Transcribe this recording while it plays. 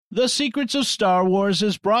The Secrets of Star Wars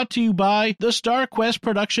is brought to you by the StarQuest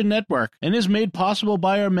Production Network and is made possible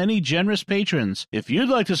by our many generous patrons. If you'd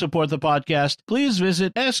like to support the podcast, please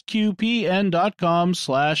visit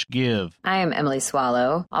sqpn.com/give. I am Emily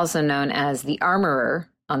Swallow, also known as the Armorer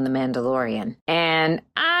on The Mandalorian. And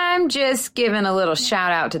I'm just giving a little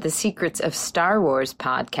shout out to the Secrets of Star Wars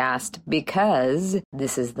podcast because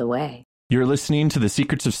this is the way. You're listening to the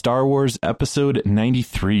Secrets of Star Wars, episode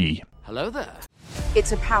 93. Hello there.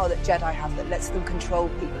 It's a power that Jedi have that lets them control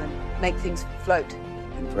people and make things float.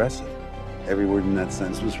 Impressive. Every word in that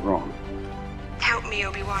sentence was wrong. Help me,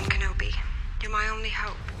 Obi-Wan Kenobi. You're my only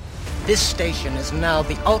hope. This station is now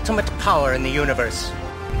the ultimate power in the universe.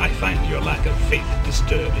 I find your lack of faith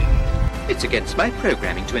disturbing. It's against my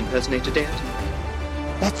programming to impersonate a deity.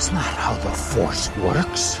 That's not how the Force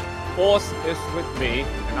works. Force is with me,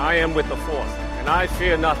 and I am with the Force, and I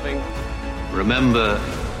fear nothing. Remember,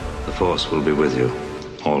 the Force will be with you,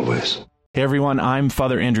 always. Hey everyone, I'm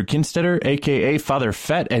Father Andrew Kinstetter, aka Father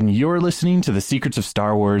Fett, and you're listening to the Secrets of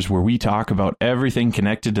Star Wars, where we talk about everything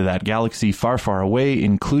connected to that galaxy far, far away,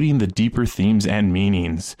 including the deeper themes and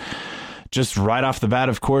meanings. Just right off the bat,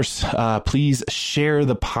 of course, please share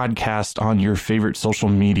the podcast on your favorite social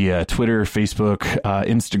media, Twitter, Facebook,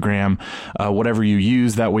 Instagram, whatever you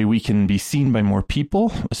use. That way we can be seen by more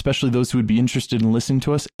people, especially those who would be interested in listening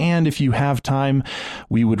to us. And if you have time,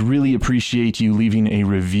 we would really appreciate you leaving a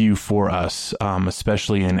review for us,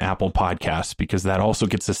 especially in Apple Podcasts, because that also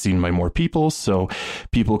gets us seen by more people. So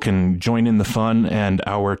people can join in the fun and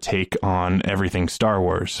our take on everything Star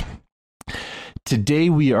Wars. Today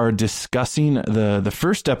we are discussing the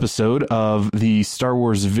first episode of the Star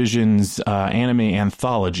Wars Visions anime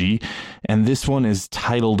anthology, and this one is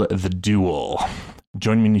titled The Duel.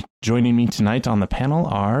 Joining me tonight on the panel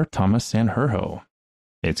are Thomas and Herho.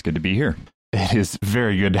 It's good to be here. It is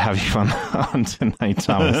very good to have you on tonight,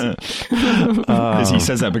 Thomas. He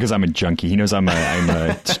says that because I'm a junkie. He knows I'm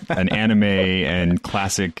an anime and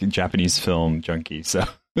classic Japanese film junkie. So.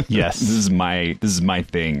 Yes, this is my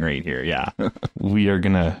thing right here. Yeah, we are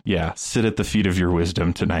gonna sit at the feet of your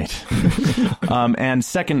wisdom tonight. And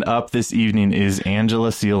second up this evening is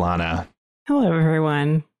Angela Ciolana. Hello,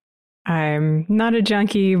 everyone. I'm not a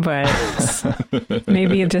junkie, but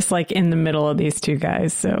maybe just like in the middle of these two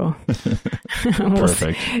guys. So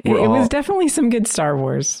perfect. It was definitely some good Star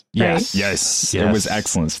Wars. Yes, right? yes, it was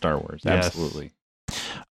excellent Star Wars. Yes. Absolutely.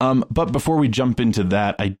 But before we jump into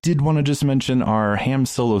that, I did want to just mention our Ham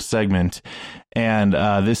Solo segment. And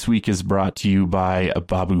this week is brought to you by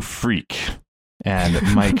Babu Freak. And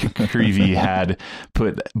Mike Creevy had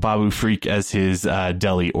put Babu Freak as his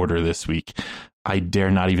deli order this week. I dare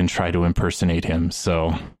not even try to impersonate him,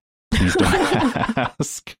 so please don't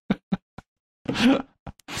ask.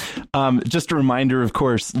 Just a reminder, of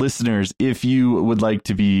course, listeners, if you would like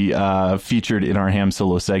to be featured in our Ham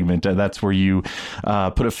Solo segment, that's where you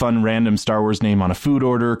put a fun random Star Wars name on a food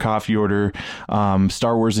order, coffee order,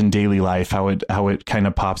 Star Wars in daily life, how it kind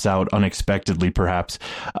of pops out unexpectedly, perhaps.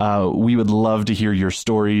 We would love to hear your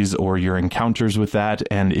stories or your encounters with that.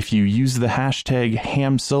 And if you use the hashtag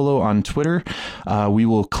Ham Solo on Twitter, we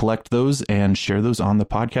will collect those and share those on the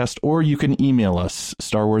podcast. Or you can email us,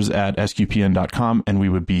 starwars@sqpn.com, and we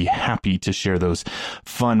would be happy to share those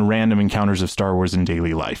fun random encounters of Star Wars in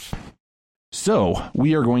daily life. So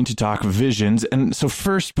we are going to talk Visions. And so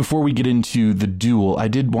first, before we get into the duel, I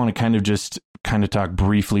did want to kind of talk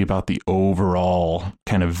briefly about the overall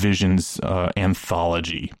kind of Visions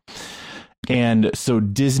anthology. And so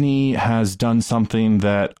Disney has done something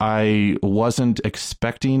that I wasn't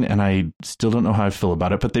expecting, and I still don't know how I feel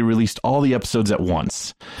about it, but they released all the episodes at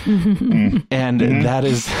once. And that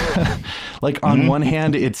is like, on one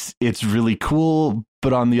hand, it's really cool,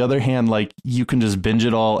 but on the other hand, like, you can just binge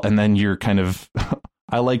it all, and then you're kind of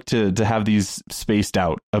I like to have these spaced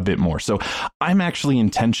out a bit more. So I'm actually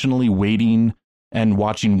intentionally waiting and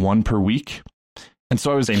watching one per week. And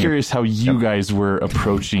so I was curious how you guys were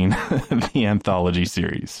approaching the anthology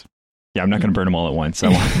series. Yeah, I'm not going to burn them all at once.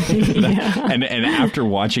 And after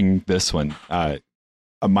watching this one,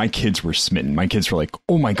 my kids were smitten. My kids were like,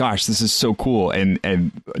 "Oh my gosh, this is so cool!"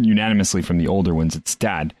 And unanimously from the older ones, it's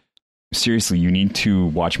Dad, seriously, you need to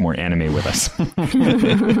watch more anime with us.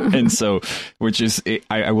 And so,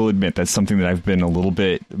 I will admit that's something that I've been a little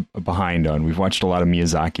bit behind on. We've watched a lot of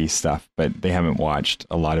Miyazaki stuff, but they haven't watched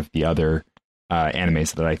a lot of the other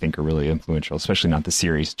animes that I think are really influential, especially not the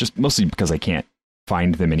series, just mostly because I can't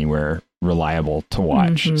find them anywhere reliable to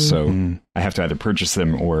watch. Mm-hmm. So I have to either purchase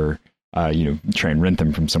them or, try and rent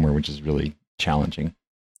them from somewhere, which is really challenging.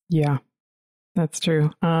 Yeah, that's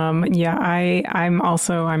true. I'm in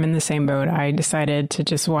the same boat. I decided to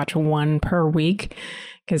just watch one per week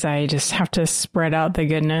because I just have to spread out the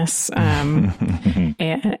goodness. And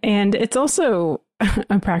it's also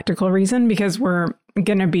a practical reason because we're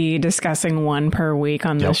going to be discussing one per week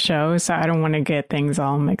on this show. So I don't want to get things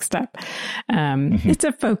all mixed up. It's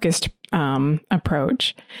a focused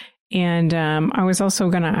approach. And I was also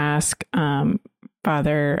going to ask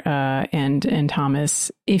Father and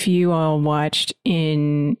Thomas if you all watched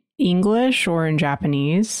in English or in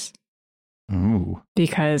Japanese. Ooh.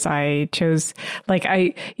 Because I chose,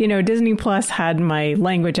 Disney Plus had my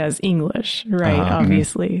language as English, right?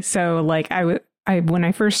 Obviously. So when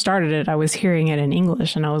I first started it, I was hearing it in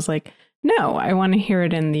English and I was like, no, I want to hear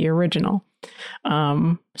it in the original.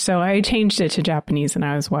 So I changed it to Japanese and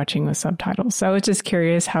I was watching with subtitles. So I was just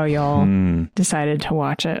curious how y'all decided to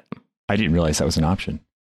watch it. I didn't realize that was an option.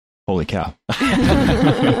 Holy cow.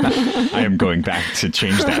 I am going back to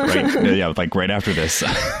change that right after this.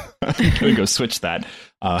 I'm going to go switch that.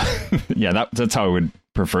 That's how I would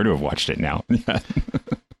prefer to have watched it now.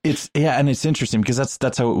 And it's interesting because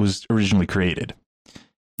that's how it was originally created.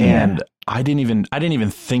 And I didn't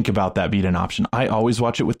even think about that being an option. I always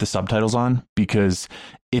watch it with the subtitles on because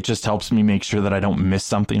it just helps me make sure that I don't miss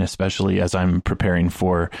something, especially as I'm preparing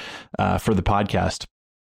for the podcast.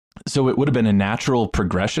 So it would have been a natural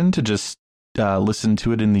progression to just listen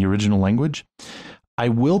to it in the original language. I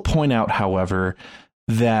will point out, however,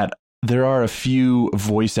 that there are a few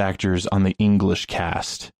voice actors on the English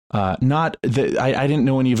cast. I didn't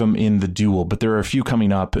know any of them in the duel, but there are a few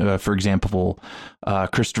coming up. For example,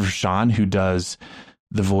 Christopher Sean, who does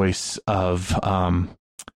the voice of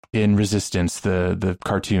in Resistance, the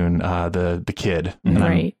cartoon, the kid. And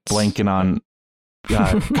I'm blanking on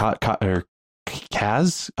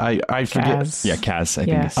Kaz. I forget. Kaz. Yeah, Kaz. I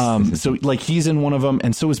think. So he's in one of them,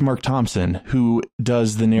 and so is Mark Thompson, who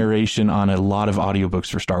does the narration on a lot of audiobooks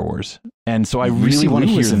for Star Wars. And so I really want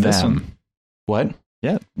to hear them. This one. What?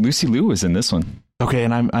 Yeah, Lucy Liu was in this one. Okay,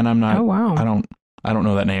 and I'm not. Oh wow. I don't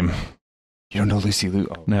know that name. You don't know Lucy Liu?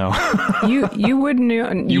 Oh. No. you would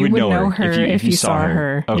know. You would know her if you saw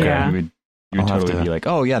her. Okay. Yeah. You would totally be like,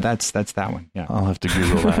 oh yeah, that's that one. Yeah. I'll have to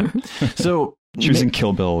Google that. So she was in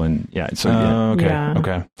Kill Bill, and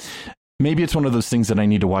Okay. Maybe it's one of those things that I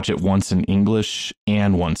need to watch it once in English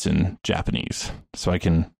and once in Japanese, so I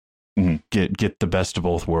can get the best of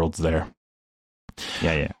both worlds there.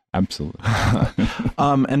 Yeah, absolutely.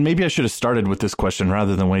 And maybe I should have started with this question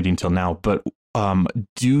rather than waiting till now. But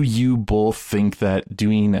do you both think that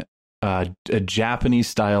doing a Japanese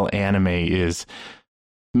style anime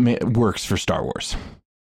works for Star Wars?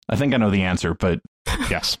 I think I know the answer, but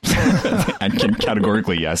yes, and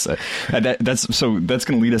categorically yes. That's going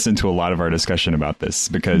to lead us into a lot of our discussion about this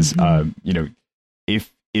because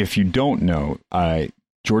if you don't know,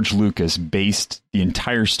 George Lucas based the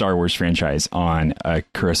entire Star Wars franchise on a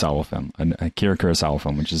Kurosawa film, an Akira Kurosawa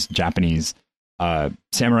film, which is Japanese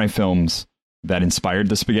samurai films that inspired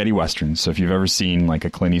the spaghetti western. So if you've ever seen like a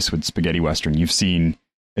Clint Eastwood spaghetti western, you've seen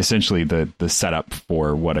essentially the setup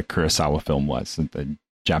for what a Kurosawa film was, the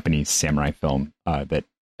Japanese samurai film that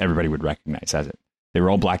everybody would recognize as it. They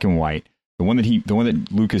were all black and white. The one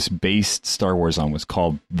that Lucas based Star Wars on was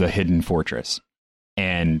called The Hidden Fortress.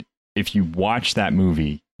 And if you watch that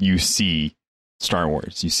movie, you see Star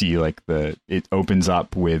Wars. You see it opens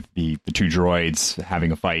up with the two droids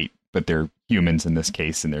having a fight, but they're humans in this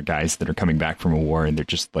case, and they're guys that are coming back from a war, and they're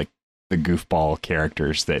just like the goofball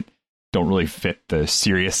characters that don't really fit the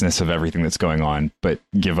seriousness of everything that's going on, but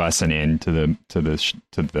give us an in to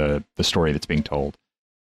the story that's being told.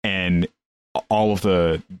 And all of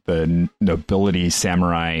the nobility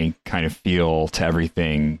samurai kind of feel to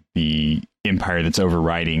everything, the empire that's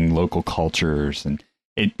overriding local cultures, and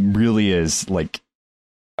it really is like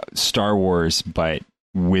Star Wars, but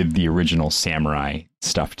with the original samurai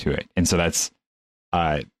stuff to it. And so that's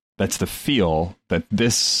the feel that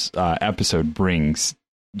this episode brings.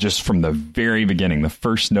 Just from the very beginning, the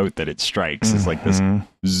first note that it strikes is like this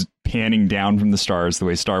panning down from the stars the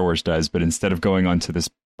way Star Wars does, but instead of going onto this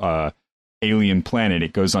alien planet,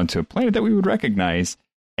 it goes onto a planet that we would recognize,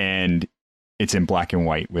 and it's in black and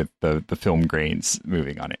white with the film grains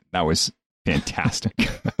moving on it. That was fantastic.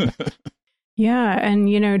 Yeah, and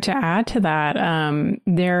to add to that,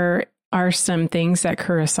 there are some things that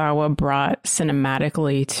Kurosawa brought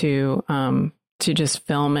cinematically to just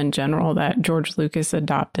film in general that George Lucas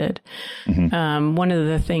adopted. One of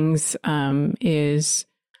the things is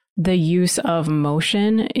the use of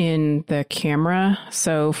motion in the camera.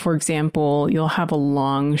 So, for example, you'll have a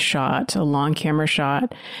long camera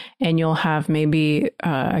shot, and you'll have maybe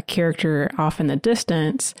a character off in the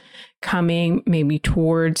distance coming maybe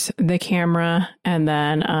towards the camera, and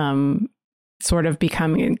then sort of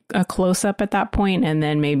becoming a close up at that point, and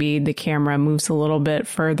then maybe the camera moves a little bit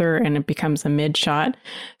further and it becomes a mid shot.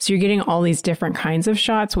 So you're getting all these different kinds of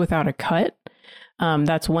shots without a cut.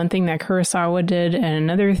 That's one thing that Kurosawa did. And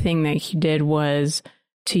another thing that he did was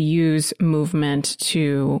to use movement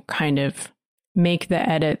to kind of make the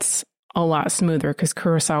edits a lot smoother, because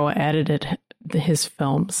Kurosawa edited his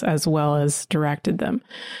films as well as directed them.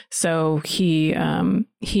 So he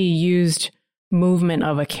used movement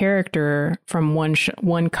of a character from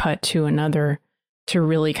one cut to another to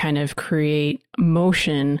really kind of create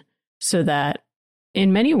motion, so that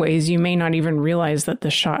in many ways you may not even realize that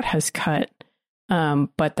the shot has cut,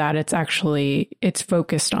 but that it's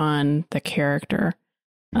focused on the character.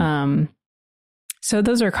 So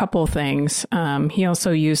those are a couple of things. He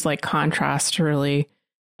also used like contrast to really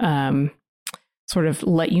sort of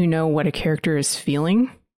let you know what a character is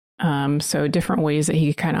feeling. So different ways that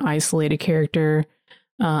he could kind of isolate a character,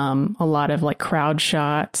 a lot of like crowd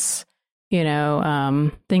shots,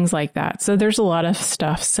 things like that. So there's a lot of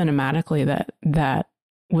stuff cinematically that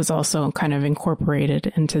was also kind of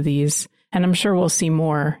incorporated into these. And I'm sure we'll see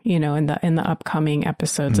more, in the upcoming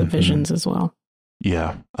episodes of Visions as well.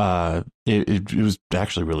 Yeah, it was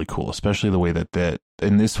actually really cool, especially the way that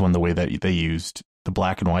in this one, the way that they used the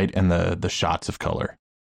black and white and the shots of color.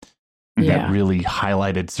 Yeah. That really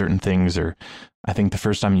highlighted certain things. Or I think the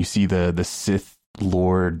first time you see the Sith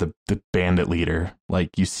Lord, the bandit leader,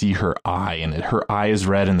 like you see her eye, and her eye is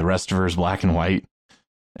red and the rest of her is black and white,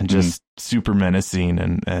 and just super menacing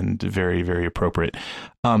and very, very appropriate.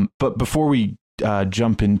 But before we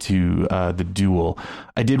jump into the duel,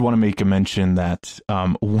 I did want to make a mention that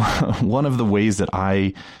one of the ways that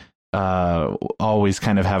I always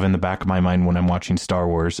kind of have in the back of my mind when I'm watching Star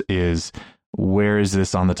Wars is, where is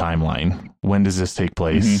this on the timeline? When does this take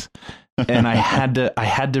place? And I had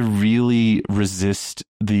to really resist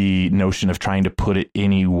the notion of trying to put it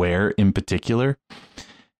anywhere in particular.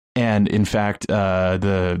 And in fact,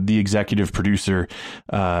 the executive producer,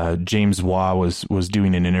 James Waugh, was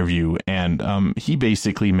doing an interview, and he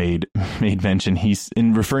basically made mention, he's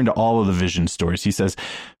in referring to all of the Vision stories. He says,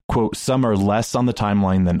 quote, "Some are less on the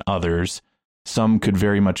timeline than others. Some could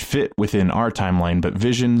very much fit within our timeline, but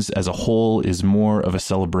Visions as a whole is more of a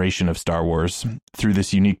celebration of Star Wars through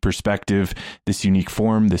this unique perspective, this unique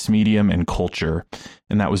form, this medium and culture.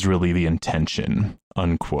 And that was really the intention,"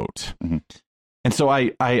 unquote. And so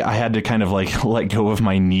I had to kind of like let go of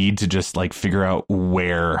my need to just like figure out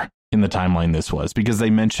where in the timeline this was, because they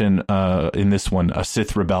mention in this one a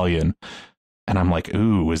Sith rebellion, and I'm like,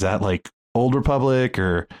 ooh, is that like Old Republic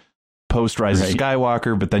or post Rise of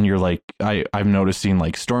Skywalker? But then you're like, I'm noticing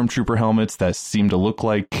like stormtrooper helmets that seem to look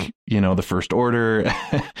like, the First Order.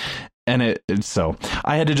 And so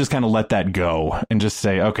I had to just kind of let that go and just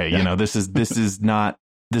say, okay,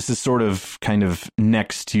 this is sort of kind of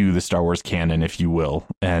next to the Star Wars canon, if you will,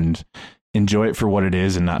 and enjoy it for what it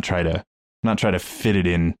is, and not try to fit it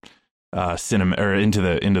in cinema or into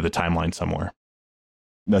the timeline somewhere.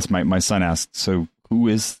 That's my son asked, so who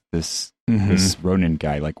is this Ronin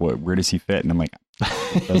guy? Like, where does he fit? And I'm like,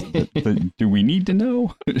 do we need to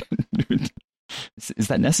know? Is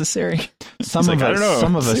that necessary? Some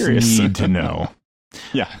of us need to know.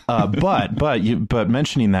 Yeah. But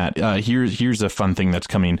mentioning that, here's a fun thing that's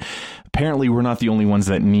coming. Apparently we're not the only ones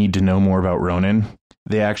that need to know more about Ronin.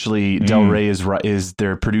 They actually, Del Rey is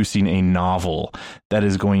they're producing a novel that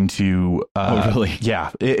is going to, oh really?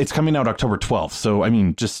 Yeah, it's coming out October 12th. So, I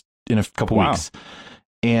mean, just in a couple weeks,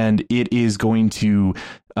 and it is going to,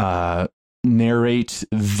 narrate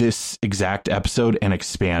this exact episode and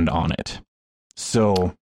expand on it.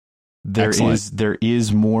 So there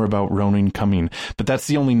is more about Ronin coming, but that's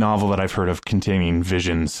the only novel that I've heard of containing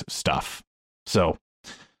Visions stuff. So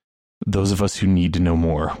those of us who need to know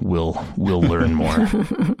more will learn more.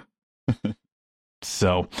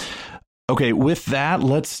 So, okay, with that,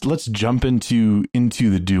 let's jump into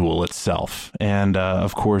the duel itself. And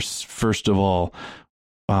of course, first of all,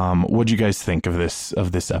 what do you guys think of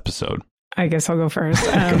this episode? I guess I'll go first.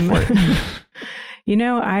 Go for it.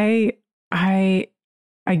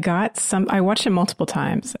 I watched it multiple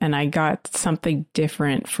times, and I got something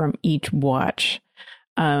different from each watch.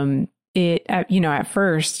 At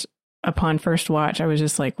first, upon first watch, I was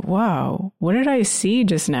just like, wow, what did I see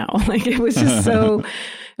just now? Like, it was just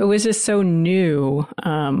so new,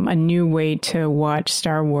 a new way to watch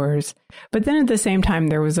Star Wars. But then at the same time,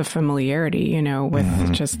 there was a familiarity,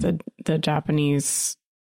 with just the Japanese,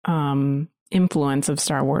 influence of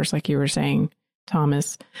Star Wars, like you were saying,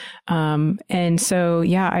 Thomas. And so,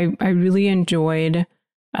 yeah, I really enjoyed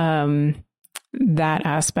that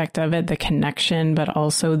aspect of it, the connection, but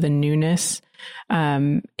also the newness.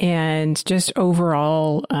 And just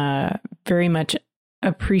overall, very much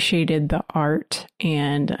appreciated the art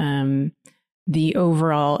and the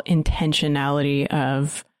overall intentionality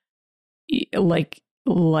of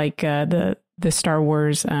the Star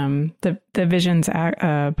Wars, the Visions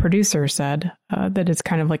producer said that it's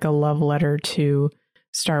kind of like a love letter to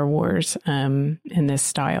Star Wars in this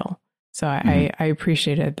style. So I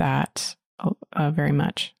appreciated that very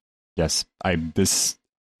much. Yes,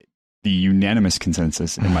 the unanimous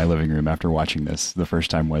consensus in my living room after watching this the first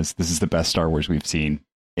time was this is the best Star Wars we've seen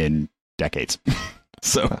in decades.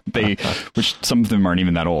 So which some of them aren't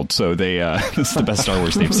even that old. So this is the best Star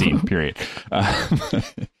Wars they've seen, period.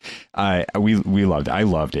 We loved it. I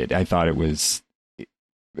loved it. I thought it was,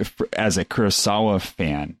 as a Kurosawa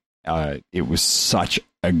fan, it was such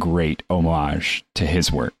a great homage to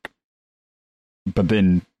his work. But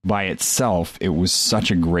then by itself, it was such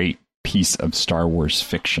a great piece of Star Wars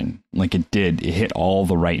fiction. Like it hit all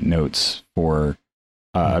the right notes for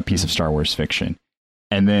a piece of Star Wars fiction.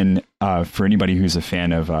 And then for anybody who's a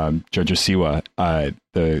fan of JoJo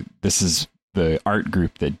Siwa, this is the art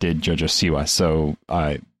group that did JoJo Siwa, so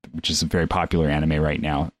which is a very popular anime right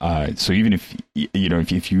now. So even if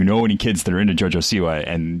you know any kids that are into JoJo Siwa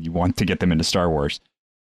and you want to get them into Star Wars,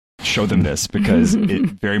 show them this because it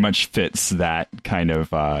very much fits that kind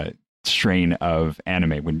of strain of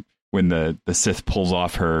anime. When the Sith pulls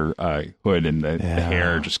off her hood and the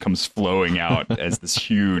hair just comes flowing out as this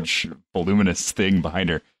huge voluminous thing behind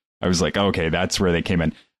her, I was like, okay, that's where they came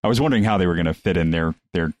in. I was wondering how they were going to fit in their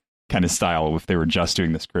kind of style if they were just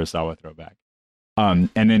doing this Kurosawa throwback. And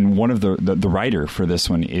then one of the writer for this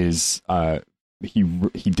one is he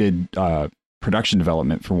did production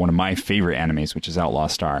development for one of my favorite animes, which is Outlaw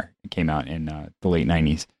Star. It came out in the late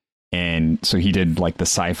 90s. And so he did like the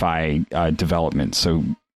sci-fi development. So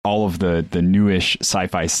all of the newish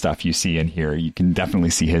sci-fi stuff you see in here, you can definitely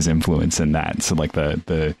see his influence in that. So like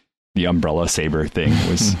the umbrella saber thing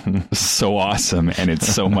was so awesome, and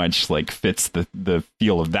it's so much like fits the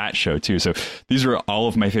feel of that show too. So these are all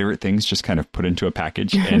of my favorite things just kind of put into a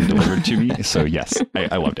package and delivered to me. So yes,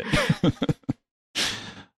 I loved it.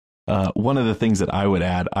 One of the things that I would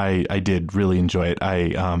add, I did really enjoy it.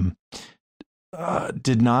 I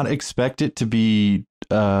did not expect it to be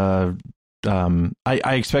I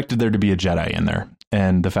expected there to be a Jedi in there,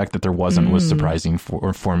 and the fact that there wasn't was surprising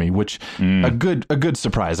for me, which a good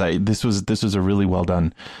surprise. This was a really well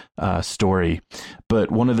done story. But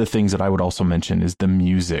one of the things that I would also mention is the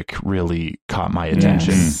music really caught my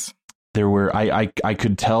attention. Yes. There were I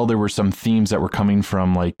could tell there were some themes that were coming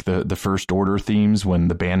from like the First Order themes when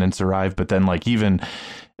the bandits arrived, but then like even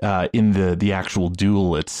in the actual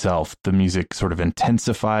duel itself, the music sort of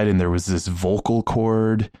intensified, and there was this vocal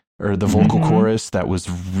chord or the vocal chorus that was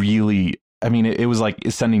really, I mean, it was like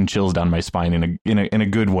sending chills down my spine in a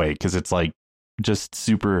good way, because it's like just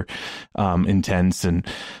super intense and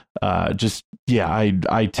just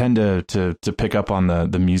I tend to pick up on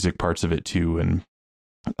the music parts of it too, and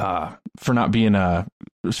for not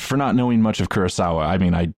knowing much of Kurosawa, I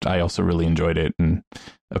mean, I also really enjoyed it and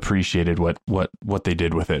appreciated what they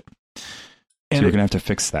did with it. And so we're gonna have to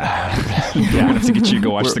fix that. We're gonna have to get you to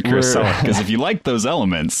go watch the Kurosawa, because if you like those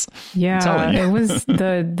elements, it was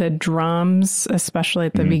the drums, especially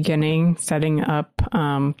at the beginning, setting up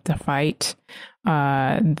the fight,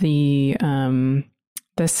 the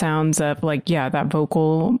sounds of like that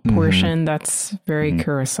vocal portion. That's very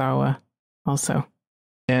Kurosawa also.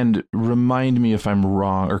 And remind me if I'm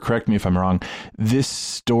wrong, or correct me if I'm wrong. This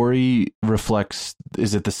story reflects,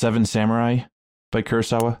 is it the Seven Samurai by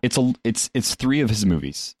Kurosawa? It's three of his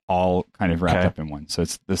movies, all kind of wrapped up in one. So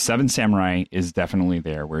it's the Seven Samurai is definitely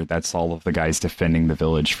there, where that's all of the guys defending the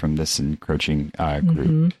village from this encroaching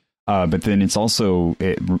group. But then it's also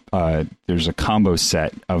there's a combo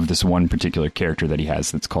set of this one particular character that he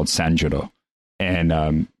has that's called Sanjuro.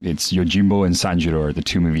 And it's Yojimbo and Sanjuro are the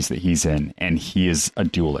two movies that he's in, and he is a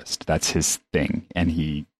duelist. That's his thing, and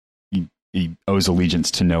he owes allegiance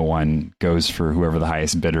to no one, goes for whoever the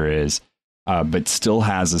highest bidder is, but still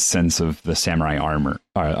has a sense of the samurai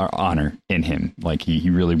honor in him. Like he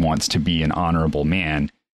really wants to be an honorable man.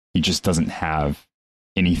 He just doesn't have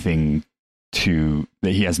anything that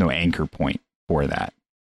he has no anchor point for that,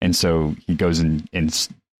 and so he goes and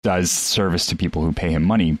does service to people who pay him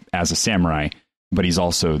money as a samurai. But he's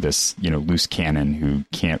also this, loose cannon who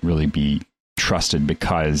can't really be trusted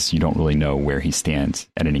because you don't really know where he stands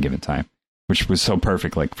at any given time, which was so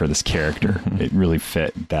perfect, like for this character. It really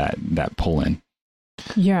fit that pull in.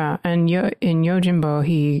 Yeah, and in Yojimbo,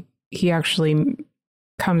 he actually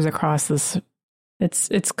comes across this.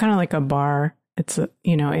 It's kind of like a bar it's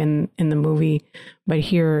in the movie, but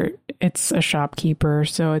here it's a shopkeeper,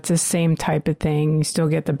 so it's the same type of thing. You still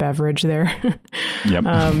get the beverage there. Yep.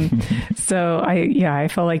 So I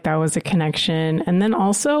felt like that was a connection, and then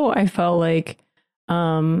also I felt like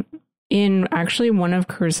in actually one of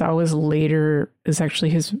Kurosawa's later is actually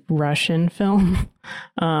his Russian film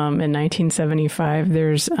in 1975.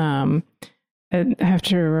 There's I have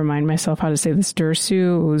to remind myself how to say this,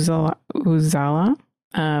 Dersu Uzala.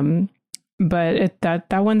 But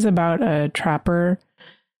that one's about a trapper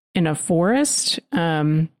in a forest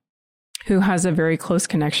who has a very close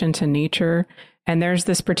connection to nature. And there's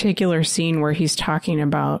this particular scene where he's talking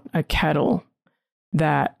about a kettle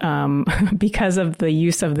that because of the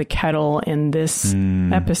use of the kettle in this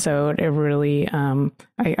episode, it really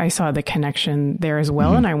I saw the connection there as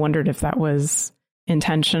well. And I wondered if that was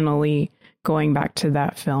intentionally going back to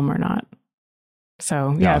that film or not.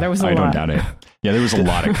 So there was a lot. I don't doubt it. Yeah, there was a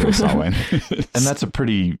lot of Kurosawa in it. And that's a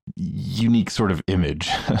pretty unique sort of image.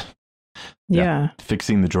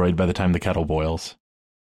 Fixing the droid by the time the kettle boils.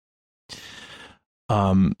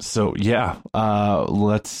 Let's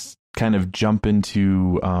kind of jump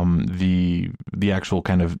into the actual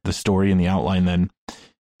kind of the story and the outline then.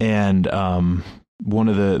 And one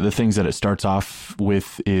of the things that it starts off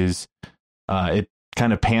with is it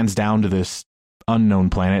kind of pans down to this unknown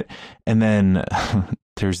planet, and then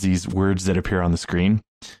there's these words that appear on the screen.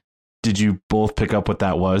 Did you both pick up what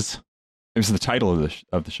that was? It was the title of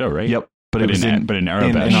the show, right? Yep. But it was in Arabesh. In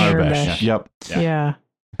Arabesh. Yep. Yeah.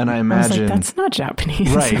 And I imagine that's not Japanese.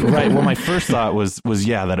 Right. Well, my first thought was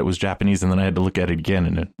that it was Japanese, and then I had to look at it again,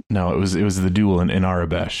 and it was the duel in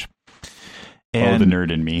Arabesh. And the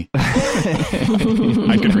nerd in me.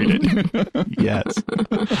 I could read it. Yes.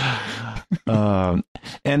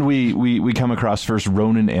 And we come across first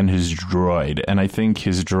Ronan and his droid. And I think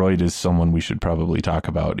his droid is someone we should probably talk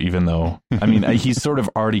about, even though, I mean, he's sort of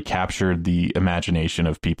already captured the imagination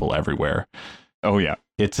of people everywhere. Oh, yeah.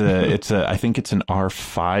 I think it's an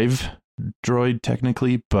R5 droid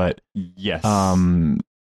technically, but yes.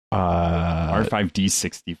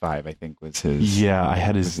 R5D65, I think was his. Yeah, I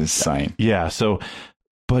had his sign. Yeah, so,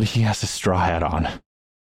 but he has a straw hat on,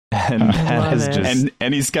 and that is just,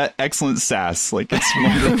 and he's got excellent sass. Like, it's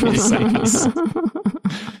wonderful sass.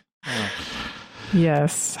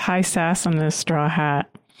 Yes, high sass on the straw hat.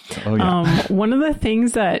 Oh yeah. One of the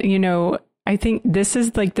things that I think this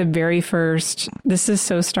is like the very first. This is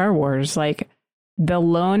so Star Wars, like the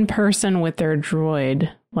lone person with their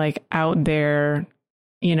droid, like out there,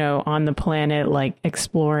 on the planet, like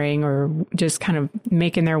exploring or just kind of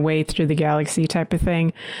making their way through the galaxy type of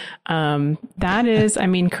thing. That is, I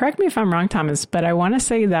mean, correct me if I'm wrong, Thomas, but I want to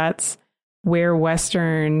say that's where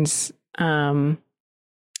Westerns, we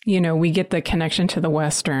get the connection to the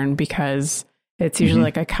Western because it's usually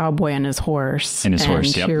like a cowboy and his horse. And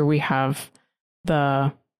yep. Here we have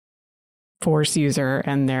the Force user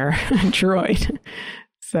and their droid.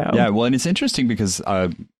 So yeah, well, and it's interesting because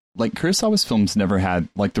like Kurosawa's films never had,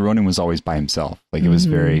 like the Ronin was always by himself. Like it was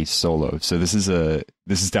very solo. So this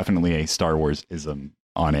is definitely a Star Wars-ism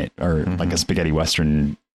on it, or like a spaghetti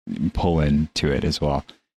Western pull in to it as well.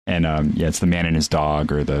 And it's the man and his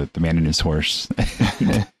dog, or the man and his horse.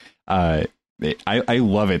 I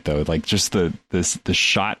love it though. Like just the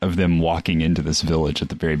shot of them walking into this village at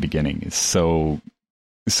the very beginning is so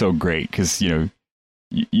great. Cause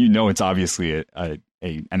it's obviously an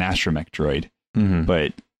astromech droid,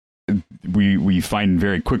 but we find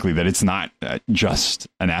very quickly that it's not just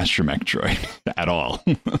an astromech droid at all.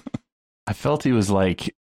 I felt he was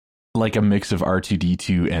like a mix of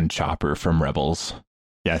R2-D2 and Chopper from Rebels.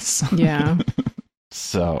 Yes. Yeah.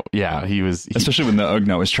 So yeah, he was, especially when the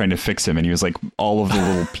Ugnaught was trying to fix him, and he was like, all of the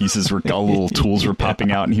little pieces were, all the little tools were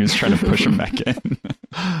popping out, and he was trying to push him back in.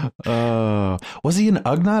 Was he an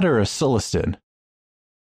Ugnaught or a Sullustan?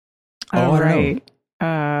 Oh, right.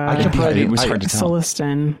 I kept writing, it was hard to tell.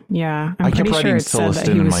 Sullustan, yeah. I'm I kept pretty writing sure it said that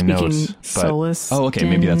Sullustan he in was my speaking notes. Sullustan. Oh, okay,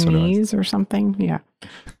 maybe that's what it was. Or something, yeah.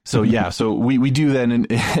 So yeah, so we do then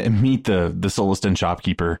meet the Sullustan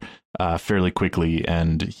shopkeeper fairly quickly,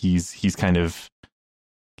 and he's kind of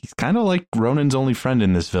like Ronan's only friend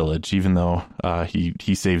in this village, even though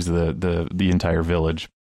he saves the entire village.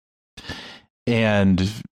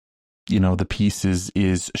 And the peace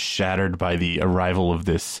is shattered by the arrival of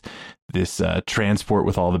this transport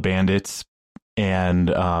with all the bandits, and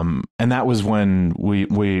that was when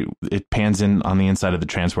it pans in on the inside of the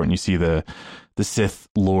transport, and you see the Sith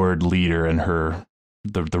Lord leader and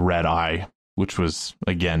the red eye, which was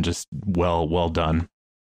again just well done.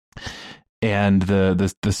 And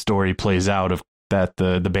the story plays out of that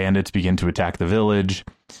the bandits begin to attack the village,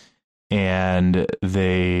 and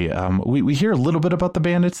they we hear a little bit about the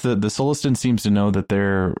bandits. The Solistan seems to know that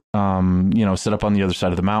they're set up on the other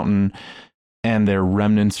side of the mountain, and they're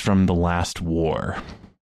remnants from the last war.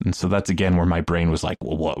 And so that's again where my brain was like,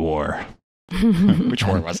 well, what war? Which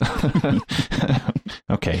war was it?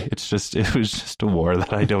 Okay, it was just a war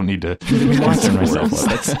that I don't need to concern myself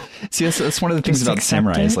with. That's one of the things about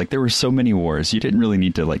samurai is like there were so many wars. You didn't really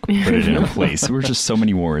need to like put it in a place. There were just so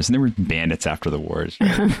many wars, and there were bandits after the wars.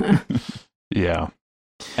 Right? Yeah.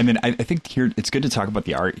 And then I think here it's good to talk about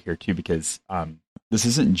the art here too, because this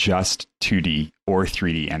isn't just 2D or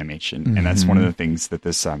 3D animation. Mm-hmm. And that's one of the things that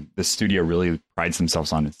this studio really prides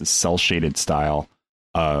themselves on, is the cell shaded style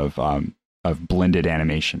of blended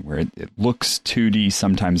animation, where it looks 2D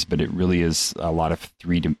sometimes, but it really is a lot of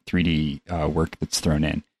 3D work that's thrown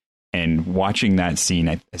in. And watching that scene,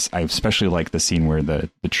 I especially like the scene where the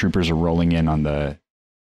troopers are rolling in on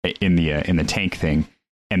in the tank thing,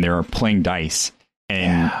 and they're playing dice,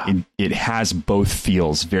 and it has both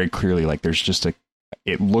feels very clearly. Like there's just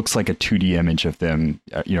it looks like a 2D image of them,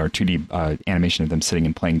 or 2D animation of them sitting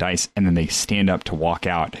and playing dice, and then they stand up to walk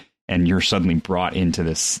out, and you're suddenly brought into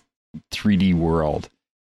this 3D world.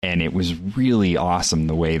 And it was really awesome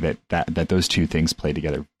the way that those two things play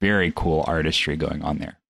together. Very cool artistry going on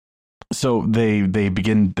there. So they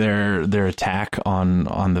begin their attack on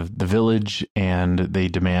the village, and they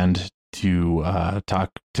demand to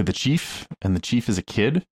talk to the chief, and the chief is a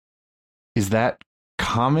kid. Is that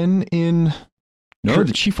common in? No,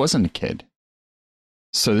 the chief wasn't a kid.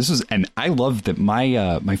 So this was, and I love that my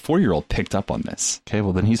 4-year-old picked up on this. Okay,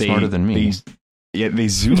 well then he's smarter than me. They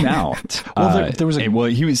zoom out. Well, there was he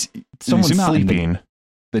was someone sleeping.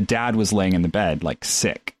 The dad was laying in the bed like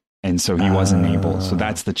sick, and so he wasn't able. So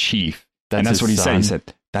that's the chief, and that's what he said. He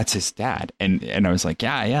said that's his dad, and I was like,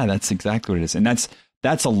 yeah, that's exactly what it is, and that's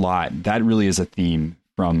a lot. That really is a theme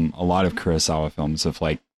from a lot of Kurosawa films of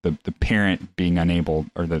like the parent being unable,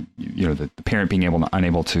 or the parent being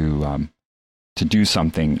unable to do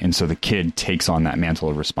something, and so the kid takes on that mantle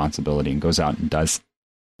of responsibility and goes out and does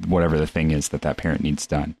whatever the thing is that parent needs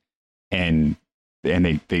done, and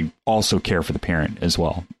they also care for the parent as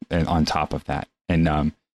well, and on top of that.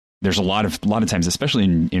 And there's a lot of times, especially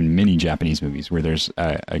in many Japanese movies, where there's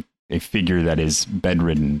a figure that is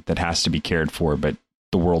bedridden that has to be cared for, but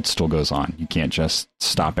the world still goes on. You can't just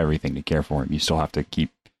stop everything to care for him. You still have to keep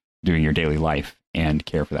doing your daily life and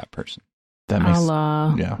care for that person. That makes, a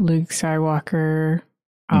la Luke Skywalker,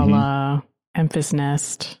 a la Memphis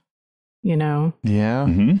Nest. Yeah.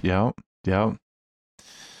 Mm-hmm. Yeah.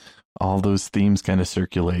 All those themes kind of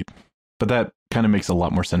circulate, but that kind of makes a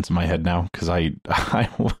lot more sense in my head now, because I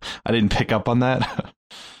didn't pick up on that.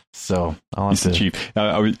 So I'll have He's the chief.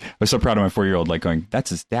 I was so proud of my 4-year-old, like going,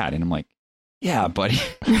 "That's his dad," and I'm like, "Yeah, buddy,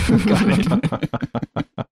 got it."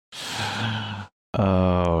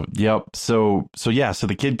 Yep. So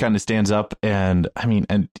the kid kind of stands up, and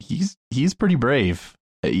he's pretty brave.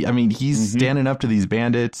 I mean, he's standing up to these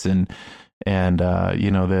bandits, and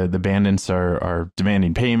the bandits are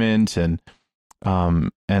demanding payment, and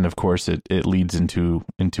of course it leads into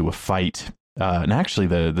a fight. And actually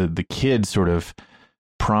the kid sort of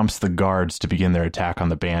prompts the guards to begin their attack on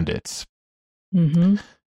the bandits. Mm-hmm.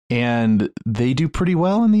 And they do pretty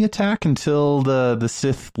well in the attack until the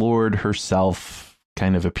Sith Lord herself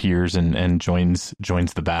kind of appears and joins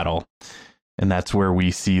the battle. And that's where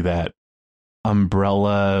we see that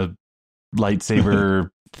umbrella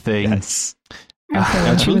lightsaber thing. Yes.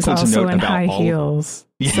 That's really cool to note in about high heels.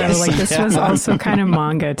 Yes. So this was also kind of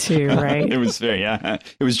manga too, right? It was very,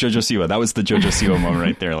 it was Jojo Siwa. That was the Jojo Siwa moment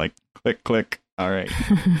right there. Like click, click. All right.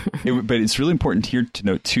 But it's really important here to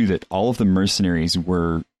note too that all of the mercenaries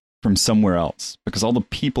were from somewhere else, because all the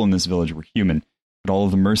people in this village were human, but all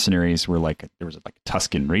of the mercenaries were there was a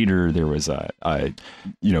Tusken Raider, there was a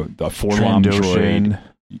Forlom droid.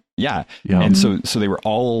 Yeah. And so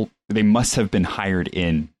they must have been hired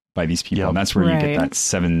in by these people. Yep. And that's where you get that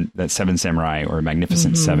seven samurai or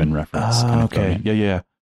Magnificent Seven reference. Okay. Yeah.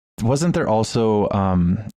 Wasn't there also,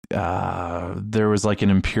 there was like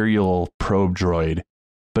an Imperial probe droid,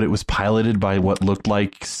 but it was piloted by what looked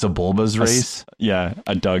like Sebulba's race?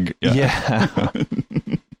 A Dug. Yeah.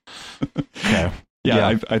 Okay.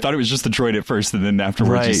 Yeah. I thought it was just the droid at first, and then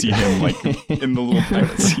afterwards you see him in the little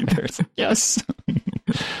pilot seat there. It's like, yes.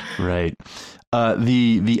 Right.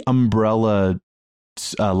 The umbrella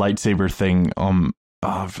lightsaber thing,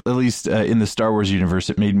 at least in the Star Wars universe,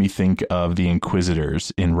 it made me think of the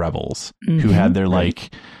Inquisitors in Rebels, who had their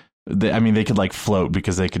they could float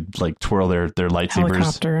because they could twirl their lightsabers.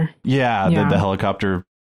 Helicopter. Yeah. The helicopter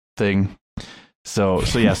thing. So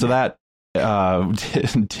that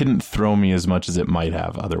didn't throw me as much as it might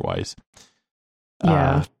have otherwise.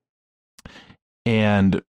 Yeah.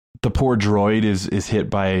 And the poor droid is hit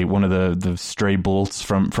by one of the stray bolts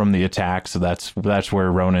from the attack. So that's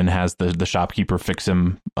where Ronan has the shopkeeper fix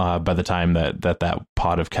him by the time that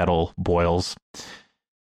pot of kettle boils.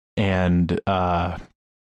 And at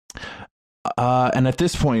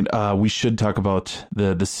this point, we should talk about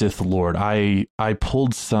the Sith Lord. I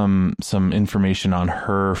pulled some information on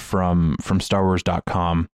her from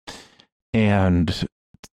StarWars.com, and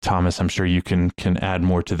Thomas, I'm sure you can add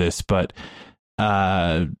more to this, but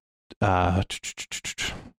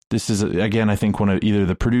this is again, I think one of either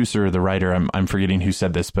the producer or the writer. I'm forgetting who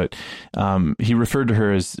said this, but he referred to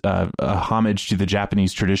her as a homage to the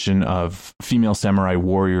Japanese tradition of female samurai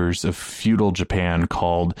warriors of feudal Japan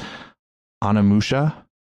called Onimusha.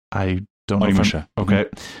 I don't know. Onimusha. Okay.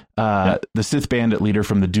 The Sith bandit leader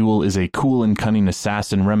from the duel is a cool and cunning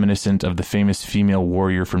assassin reminiscent of the famous female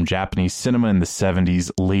warrior from Japanese cinema in the 70s,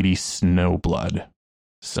 Lady Snowblood.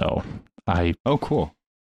 So cool.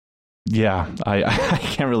 Yeah, I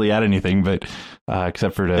can't really add anything, but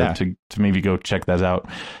except for to maybe go check that out.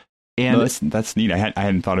 And no, that's neat. I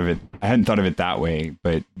hadn't thought of it. I hadn't thought of it that way,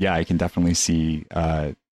 but yeah, I can definitely see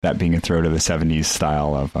that being a throw to the 70s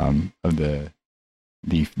style of the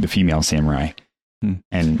female samurai.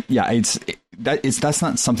 And yeah, that's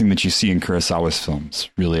not something that you see in Kurosawa's films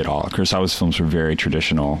really at all. Kurosawa's films were very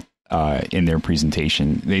traditional in their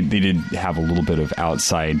presentation. They did have a little bit of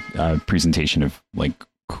outside presentation of like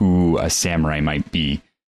who a samurai might be,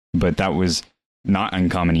 but that was not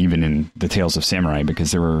uncommon even in the Tales of Samurai,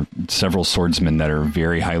 because there were several swordsmen that are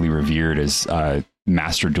very highly revered as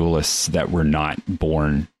master duelists that were not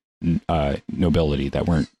born nobility, that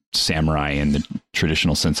weren't samurai in the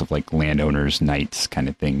traditional sense of like landowners, knights kind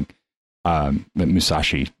of thing.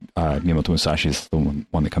 Musashi, Miyamoto Musashi is the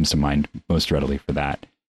one that comes to mind most readily for that.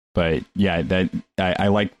 But yeah, that I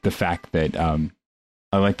like the fact that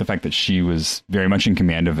she was very much in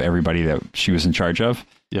command of everybody that she was in charge of.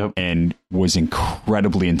 Yep. And was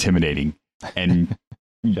incredibly intimidating. And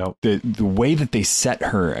the way that they set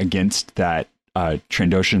her against that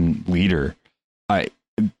Trandoshan leader,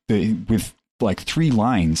 with like 3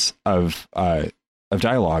 lines of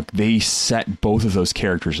dialogue, they set both of those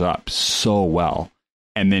characters up so well.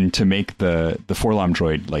 And then to make the 4-LOM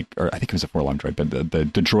droid, or I think it was a 4-LOM droid, but the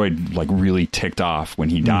droid like really ticked off when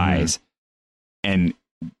he dies. And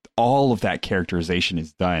all of that characterization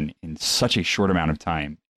is done in such a short amount of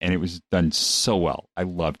time. And it was done so well. I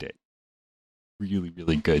loved it. Really,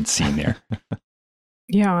 really good scene there.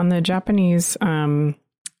 Yeah, on the Japanese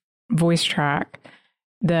voice track,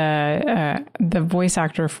 the voice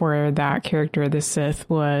actor for that character, the Sith,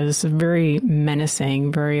 was very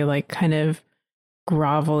menacing, very like kind of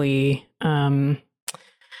grovelly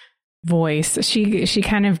voice. She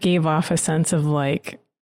kind of gave off a sense of like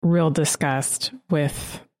real disgust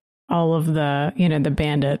with all of the, the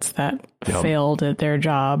bandits that failed at their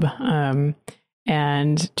job,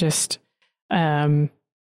 and just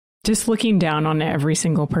looking down on every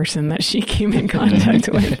single person that she came in contact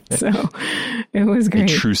with. So it was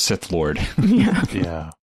great. A true Sith Lord. Yeah.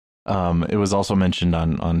 Yeah. It was also mentioned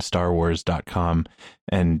on StarWars.com,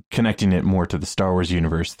 and connecting it more to the Star Wars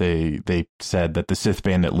universe, they said that the Sith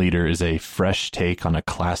bandit leader is a fresh take on a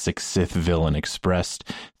classic Sith villain expressed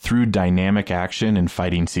through dynamic action and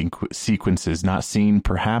fighting sequences not seen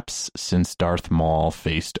perhaps since Darth Maul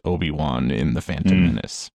faced Obi-Wan in The Phantom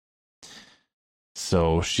Menace.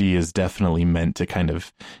 So she is definitely meant to kind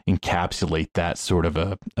of encapsulate that sort of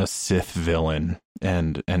a Sith villain,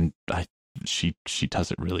 and she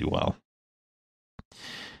does it really well.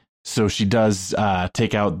 So she does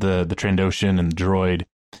take out the Trandoshan and the droid,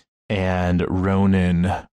 and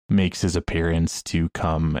Ronan makes his appearance to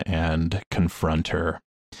come and confront her.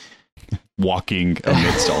 Walking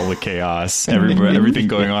amidst all the chaos, everything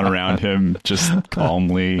going on around him, just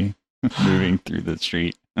calmly moving through the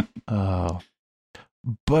street.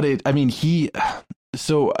 But I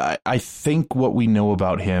think what we know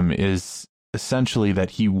about him is essentially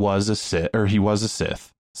that he was a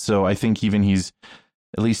Sith. So I think even he's,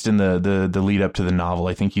 at least in the lead up to the novel,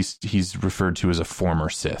 I think he's referred to as a former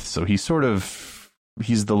Sith. So he's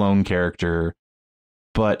the lone character,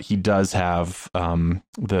 but he does have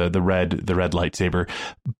the red lightsaber.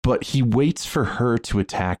 But he waits for her to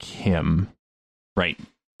attack him, right?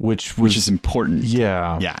 Which is important.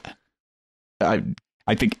 Yeah, yeah.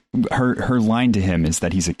 I think her line to him is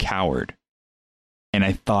that he's a coward. And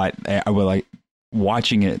I thought,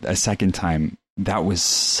 watching it a second time, that was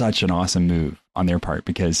such an awesome move on their part,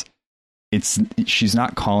 because she's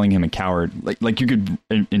not calling him a coward. Like you could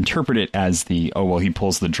interpret it as he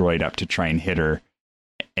pulls the droid up to try and hit her,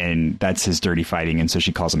 and that's his dirty fighting, and so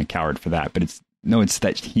she calls him a coward for that. But it's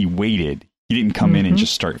that he waited. He didn't come in and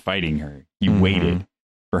just start fighting her. He waited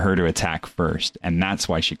for her to attack first, and that's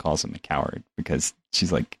why she calls him a coward, because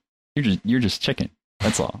she's like, you're just chicken.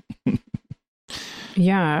 That's all.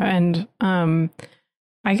 Yeah, and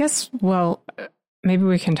I guess, well, maybe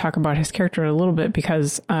we can talk about his character a little bit,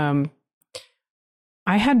 because I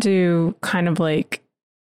had to kind of like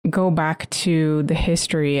go back to the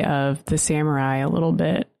history of the samurai a little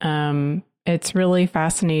bit. It's really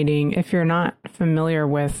fascinating. If you're not familiar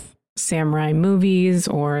with samurai movies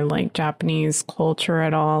or like Japanese culture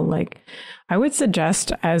at all, like I would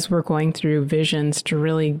suggest, as we're going through Visions, to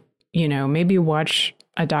really, maybe watch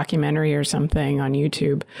a documentary or something on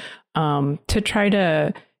YouTube to try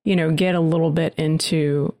to, get a little bit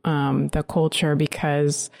into the culture,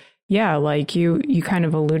 because yeah, like you kind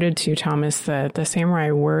of alluded to, Thomas, that the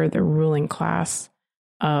samurai were the ruling class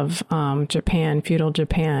of Japan, feudal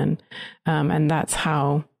Japan. And that's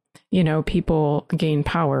how, people gain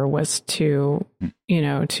power, was to,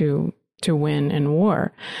 to win in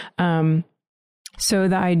war. So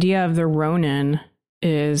the idea of the Ronin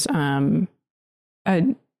is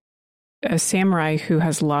a samurai who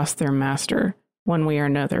has lost their master one way or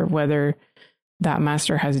another, whether that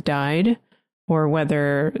master has died or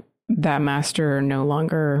whether that master no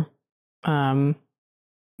longer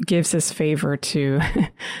gives his favor to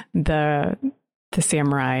the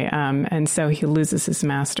samurai, and so he loses his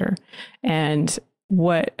master. And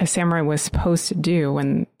what a samurai was supposed to do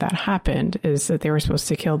when that happened is that they were supposed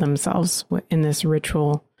to kill themselves in this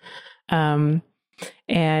ritual. And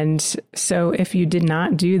so if you did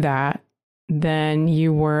not do that, then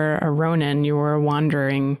you were a Ronin, you were a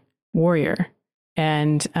wandering warrior.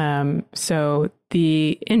 And so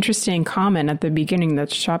the interesting comment at the beginning that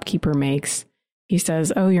the shopkeeper makes, he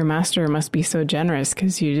says, "Oh, your master must be so generous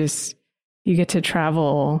because you get to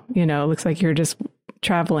travel, it looks like you're just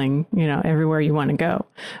traveling, everywhere you want to go."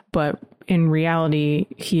 But in reality,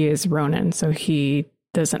 he is Ronin, so he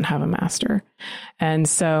doesn't have a master. And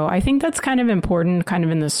so I think that's kind of important, kind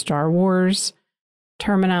of in the Star Wars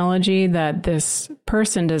terminology, that this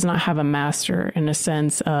person does not have a master, in a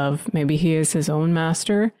sense of maybe he is his own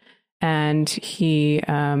master, and he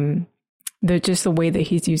just the way that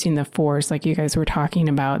he's using the Force, like you guys were talking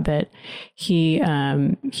about, that he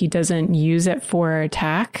doesn't use it for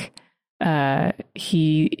attack.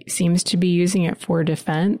 He seems to be using it for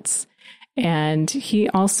defense, and he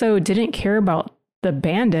also didn't care about the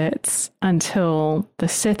bandits until the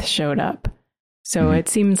Sith showed up. So it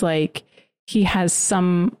seems like he has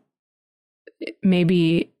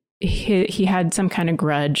maybe he had some kind of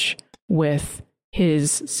grudge with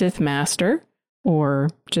his Sith master, or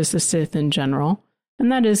just the Sith in general.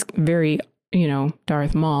 And that is very,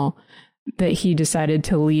 Darth Maul, that he decided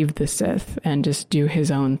to leave the Sith and just do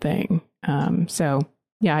his own thing. So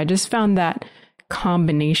yeah, I just found that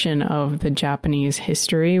combination of the Japanese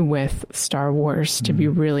history with Star Wars to be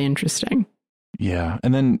really interesting. Yeah.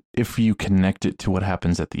 And then if you connect it to what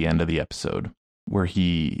happens at the end of the episode, where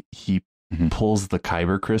he pulls the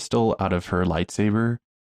Kyber crystal out of her lightsaber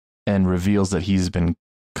and reveals that he's been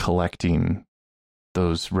collecting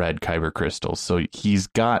those red Kyber crystals. So he's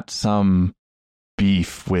got some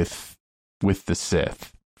beef with the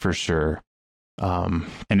Sith for sure. And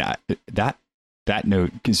that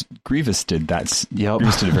note, because Grievous did that.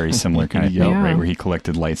 Grievous did a very similar kind of thing, right, where he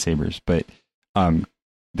collected lightsabers, but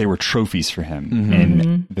they were trophies for him.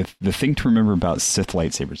 And the thing to remember about Sith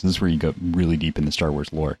lightsabers, this is where you go really deep in the Star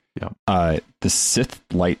Wars lore. The Sith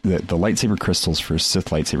the lightsaber crystals for Sith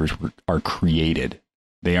lightsabers are created.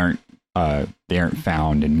 They aren't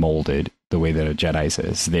found and molded the way that a Jedi's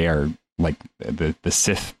is. They are like the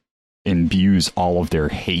Sith imbues all of their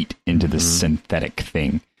hate into this synthetic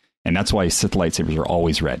thing. And that's why Sith lightsabers are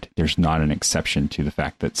always red. There's not an exception to the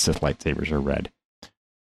fact that Sith lightsabers are red.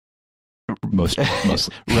 Mostly.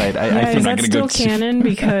 Right. I think is that still canon?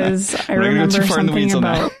 Because I remember something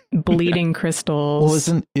about bleeding crystals.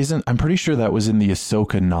 Well, isn't I'm pretty sure that was in the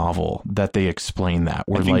Ahsoka novel that they explain that,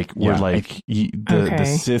 where the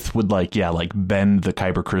Sith would bend the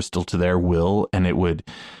Kyber crystal to their will, and it would.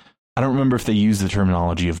 I don't remember if they use the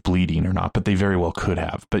terminology of bleeding or not, but they very well could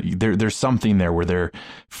have. But there's something there where they're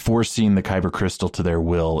forcing the Kyber crystal to their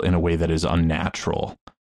will in a way that is unnatural,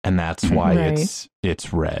 and that's why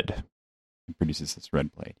it's red. It produces this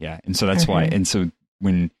red blade, yeah, and so that's why. And so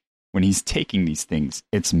when he's taking these things,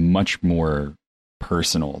 it's much more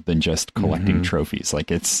personal than just collecting trophies.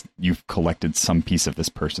 Like you've collected some piece of this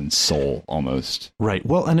person's soul almost. Right.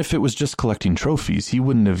 Well, and if it was just collecting trophies, he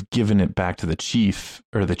wouldn't have given it back to the chief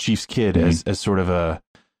or the chief's kid as sort of a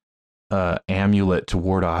amulet to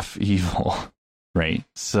ward off evil. Right.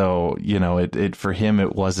 So, it for him,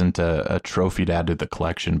 it wasn't a trophy to add to the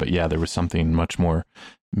collection, but yeah, there was something much more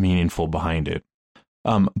meaningful behind it.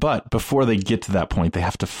 But before they get to that point, they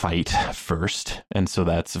have to fight first. And so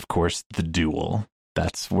that's, of course, the duel.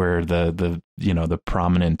 That's where the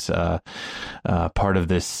prominent part of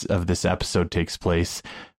this episode takes place,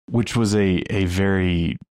 which was a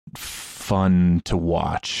very fun to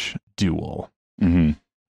watch duel. Mm-hmm.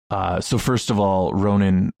 So first of all,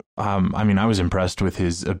 Ronan, I was impressed with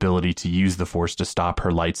his ability to use the Force to stop her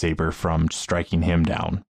lightsaber from striking him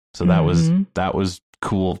down. So that was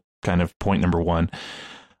cool, kind of point number one.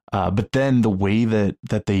 But then the way that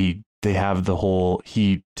they have the whole,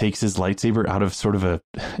 he takes his lightsaber out of sort of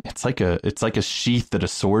it's like a sheath that a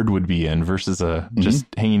sword would be in versus just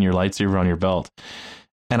hanging your lightsaber on your belt.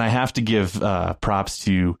 And I have to give props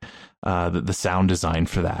to the sound design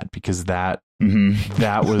for that, because that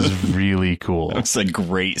was really cool. That's a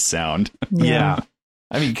great sound. Yeah.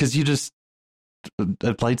 I mean, because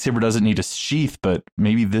a lightsaber doesn't need a sheath, but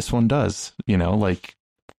maybe this one does,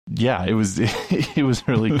 yeah, it was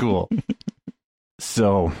really cool.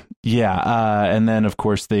 So, yeah. And then, of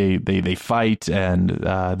course, they fight and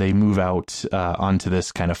they move out onto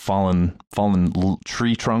this kind of fallen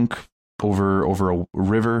tree trunk over a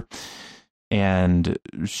river, and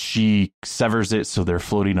she severs it. So they're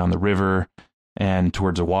floating on the river and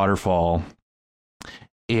towards a waterfall.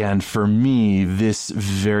 And for me, this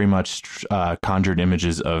very much conjured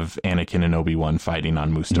images of Anakin and Obi-Wan fighting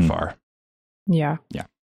on Mustafar. Yeah. Yeah.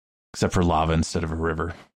 Except for lava instead of a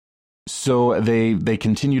river. So they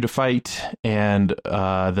continue to fight, and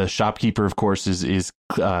the shopkeeper, of course, is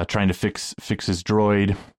trying to fix his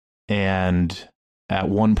droid. And at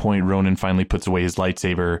one point, Ronan finally puts away his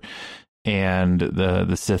lightsaber, and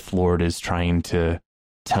the Sith Lord is trying to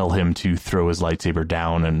tell him to throw his lightsaber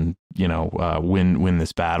down and win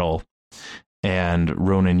this battle. And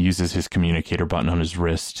Ronan uses his communicator button on his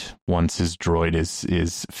wrist once his droid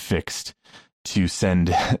is fixed to send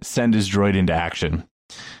his droid into action.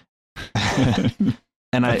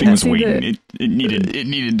 And I think was waiting. It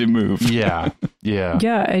needed to move. Yeah.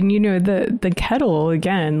 And the kettle,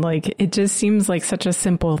 again, like, it just seems like such a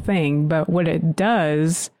simple thing, but what it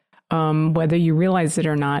does, whether you realize it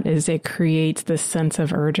or not, is it creates this sense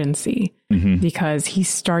of urgency, because he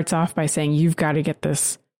starts off by saying, you've got to get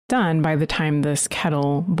this done by the time this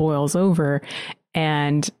kettle boils over.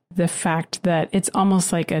 And the fact that it's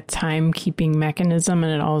almost like a timekeeping mechanism,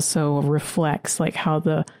 and it also reflects like how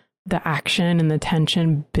the action and the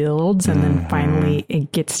tension builds, and then finally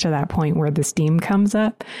it gets to that point where the steam comes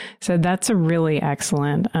up. So that's a really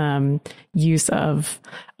excellent use of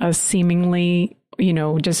a seemingly,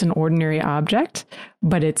 just an ordinary object,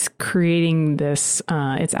 but it's creating this,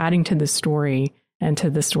 it's adding to the story and to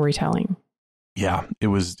the storytelling. Yeah, it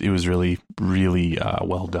was really, really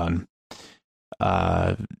well done.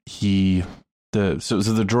 So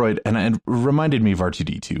the droid, and it reminded me of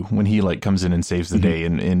R2-D2 when he comes in and saves the day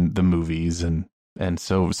in the movies, and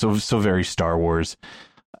so very Star Wars.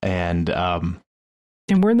 And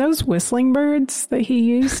were those whistling birds that he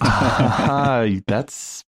used?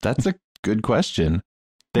 That's a good question.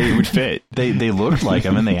 They would fit. They looked like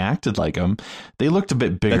them and they acted like them. They looked a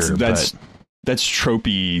bit bigger. That's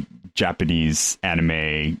tropey Japanese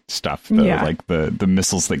anime stuff, though. Yeah. Like the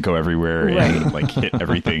missiles that go everywhere and hit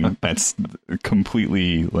everything. That's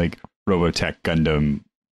completely like Robotech, Gundam,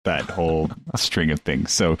 that whole string of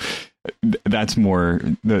things. So that's more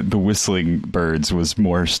the whistling birds was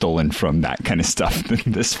more stolen from that kind of stuff than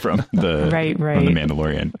this from the from the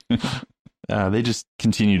Mandalorian. They just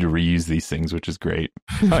continue to reuse these things, which is great.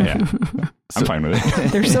 Oh yeah, I'm fine with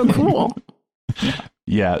it. They're so cool.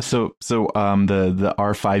 Yeah, so the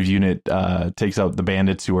R5 unit takes out the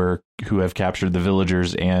bandits who have captured the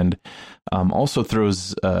villagers, and also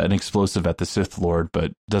throws an explosive at the Sith Lord,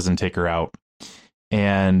 but doesn't take her out.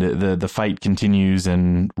 And the fight continues,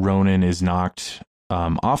 and Ronan is knocked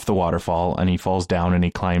off the waterfall, and he falls down and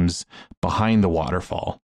he climbs behind the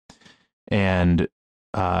waterfall. And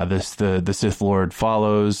the Sith Lord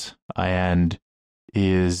follows and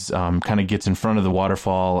is kind of gets in front of the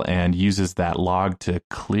waterfall and uses that log to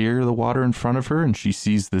clear the water in front of her, and she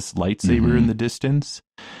sees this lightsaber in the distance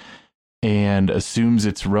and assumes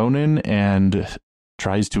it's Ronan and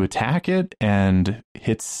tries to attack it, and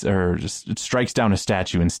hits or just strikes down a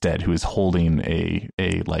statue instead who is holding a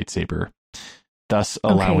lightsaber, thus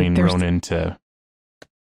allowing Ronan to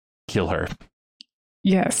kill her.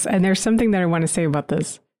 Yes. And there's something that I want to say about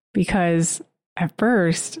this, because at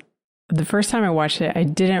first, the first time I watched it, I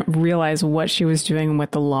didn't realize what she was doing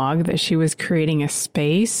with the log, that she was creating a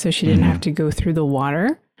space so she didn't have to go through the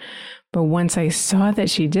water. But once I saw that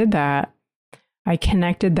she did that, I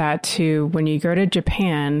connected that to when you go to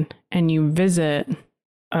Japan and you visit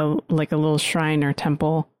a little shrine or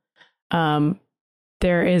temple,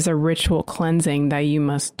 there is a ritual cleansing that you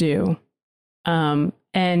must do.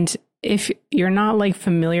 And if you're not like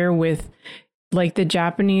familiar with like the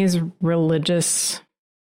Japanese religious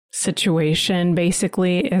situation,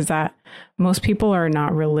 basically is that most people are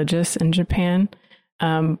not religious in Japan.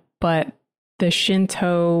 But the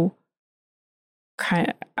Shinto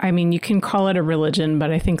you can call it a religion,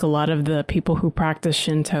 but I think a lot of the people who practice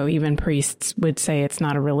Shinto, even priests, would say it's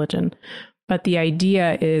not a religion. But the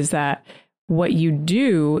idea is that what you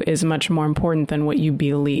do is much more important than what you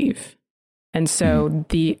believe. And so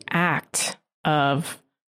the act of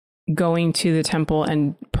going to the temple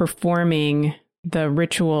and performing the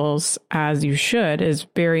rituals as you should is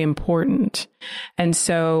very important. And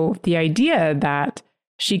so the idea that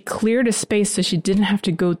she cleared a space so she didn't have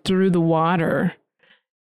to go through the water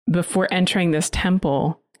before entering this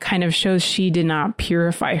temple kind of shows she did not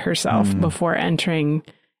purify herself before entering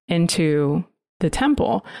into the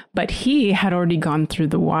temple, but he had already gone through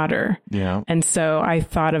the water. Yeah. And so I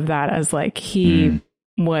thought of that as like he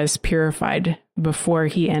was purified before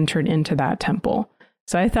he entered into that temple.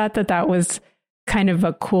 So I thought that was kind of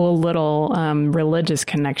a cool little religious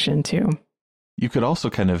connection too. You could also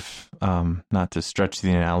kind of, not to stretch the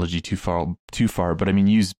analogy too far, but I mean,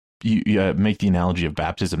 you make the analogy of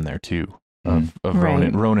baptism there too, of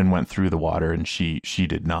Ronan. Ronan went through the water and she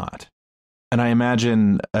did not. And I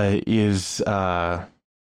imagine, is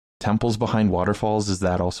temples behind waterfalls, is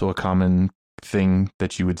that also a common thing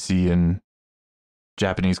that you would see in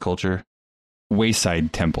Japanese culture?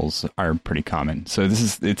 Wayside temples are pretty common. So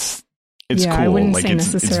it's cool. I wouldn't say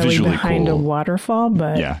it's necessarily visually behind cool. a waterfall,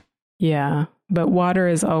 but yeah. But water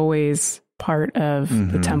is always part of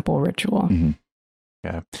the temple ritual. Mm-hmm.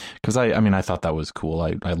 Yeah, because I thought that was cool.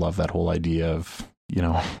 I love that whole idea of,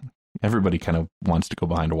 everybody kind of wants to go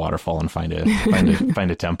behind a waterfall and find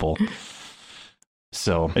a temple.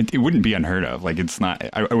 So it wouldn't be unheard of. Like, it's not.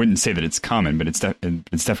 I wouldn't say that it's common, but it's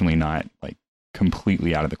definitely not like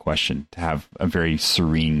completely out of the question to have a very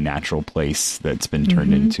serene, natural place that's been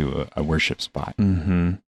turned into a worship spot.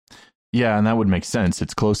 Mm-hmm. Yeah, and that would make sense.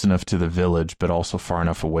 It's close enough to the village, but also far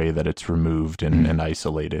enough away that it's removed and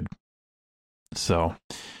isolated. So,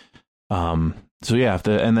 the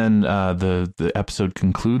episode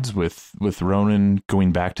concludes with Ronan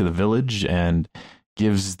going back to the village and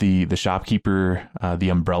gives the shopkeeper the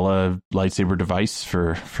umbrella lightsaber device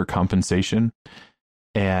for compensation,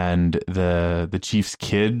 and the chief's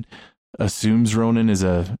kid assumes Ronan is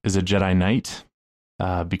a Jedi Knight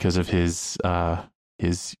because of his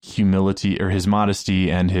humility or his modesty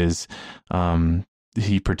and his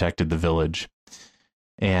he protected the village.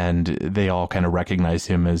 And they all kind of recognize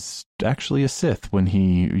him as actually a Sith when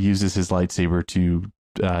he uses his lightsaber to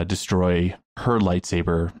destroy her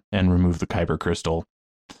lightsaber and remove the Kyber crystal.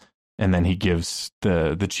 And then he gives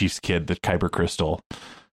the chief's kid the Kyber crystal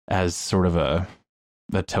as sort of a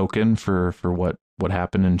token for what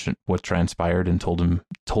happened and what transpired, and told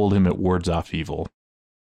him it wards off evil.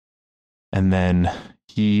 And then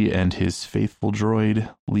he and his faithful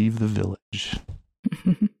droid leave the village.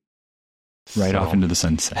 Right off into the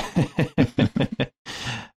sunset.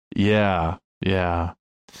 Yeah.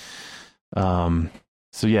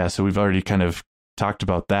 So we've already kind of talked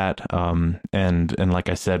about that. And like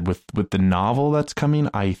I said, with the novel that's coming,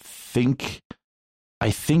 I think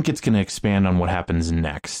it's going to expand on what happens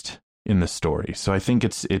next in the story. So I think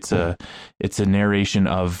it's a narration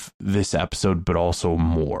of this episode, but also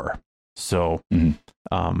more. So,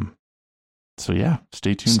 So yeah,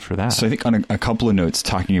 stay tuned for that. So I think on a couple of notes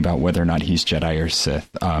talking about whether or not he's Jedi or Sith,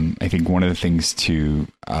 I think one of the things to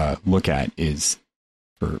look at is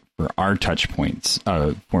for our touch points,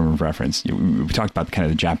 form of reference. We talked about kind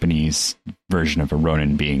of the Japanese version of a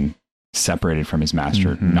Ronin being separated from his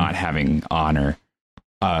master, not having honor.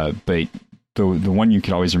 But the one you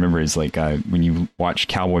could always remember is like when you watch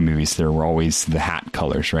cowboy movies, there were always the hat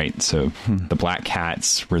colors, right? So the black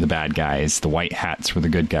hats were the bad guys, the white hats were the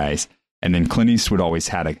good guys. And then Clint Eastwood always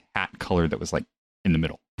had a hat color that was like in the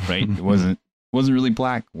middle, right? It wasn't really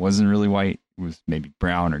black, wasn't really white. It was maybe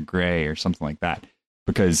brown or gray or something like that,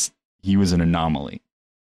 because he was an anomaly.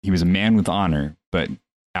 He was a man with honor, but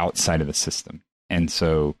outside of the system. And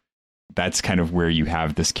so that's kind of where you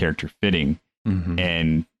have this character fitting.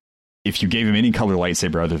 And if you gave him any color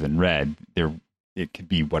lightsaber other than red, it could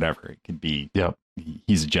be whatever. It could be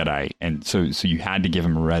he's a Jedi, and so you had to give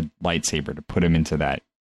him a red lightsaber to put him into that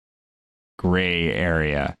gray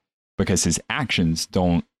area, because his actions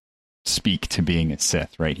don't speak to being a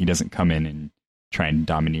Sith, right? He doesn't come in and try and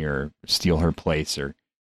domineer or steal her place, or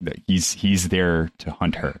he's there to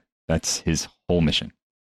hunt her. That's his whole mission.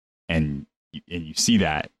 And you see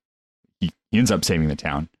that he ends up saving the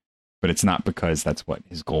town, but it's not because that's what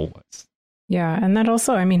his goal was. Yeah, and that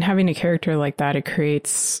also, I mean, having a character like that, it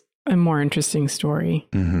creates a more interesting story,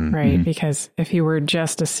 right? Because if he were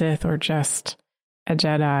just a Sith or just a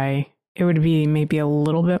Jedi, it would be maybe a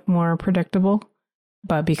little bit more predictable.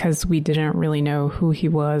 But because we didn't really know who he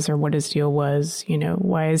was or what his deal was, you know,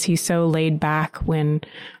 why is he so laid back when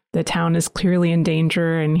the town is clearly in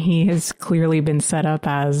danger and he has clearly been set up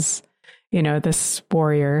as, you know, this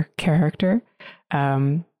warrior character.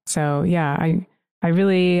 So yeah, I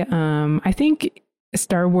really, I think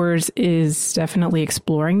Star Wars is definitely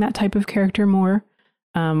exploring that type of character more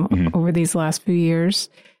over these last few years.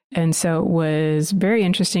 And so it was very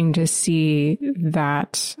interesting to see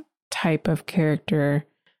that type of character,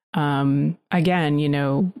 again, you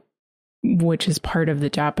know, which is part of the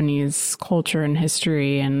Japanese culture and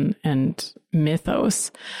history and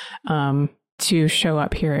mythos, to show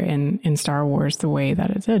up here in Star Wars the way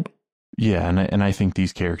that it did. Yeah, and I think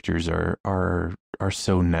these characters are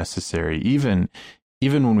so necessary. Even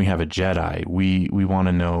when we have a Jedi, we want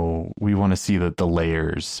to know, we want to see the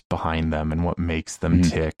layers behind them and what makes them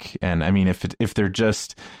tick. And I mean, if they're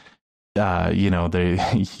just you know,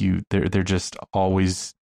 they're just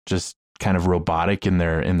always just kind of robotic in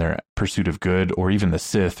their pursuit of good, or even the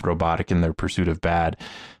Sith robotic in their pursuit of bad.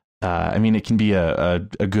 I mean, it can be a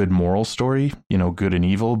good moral story, you know, good and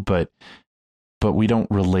evil, but we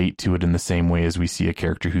don't relate to it in the same way as we see a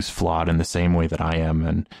character who's flawed in the same way that I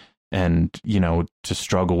am, and you know, to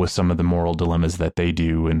struggle with some of the moral dilemmas that they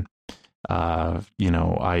do. And you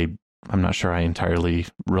know, I'm not sure I entirely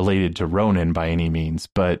related to Ronin by any means,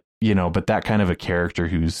 but you know, but that kind of a character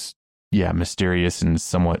who's mysterious and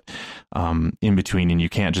somewhat in between, and you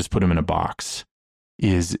can't just put him in a box,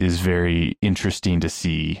 is very interesting to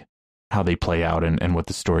see how they play out and what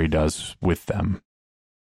the story does with them.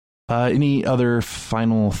 Any other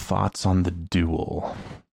final thoughts on the duel?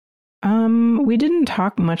 We didn't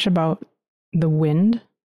talk much about the wind,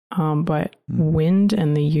 but wind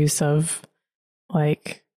and the use of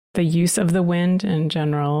the wind in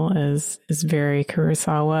general is very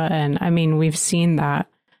Kurosawa. And I mean, we've seen that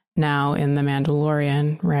now in The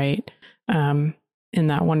Mandalorian, right? In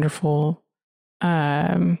that wonderful,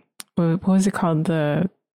 what was it called? The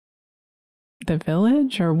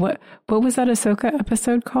Village, or what was that Ahsoka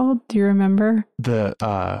episode called? Do you remember?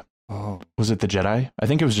 Was it the Jedi? I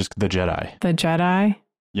think it was just the Jedi. The Jedi?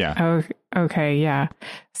 Yeah. Oh, okay. Yeah.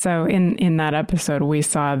 So in that episode, we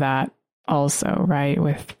saw that also, right?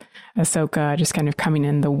 With Ahsoka just kind of coming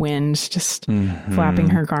in the wind, just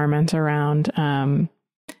flapping her garment around. And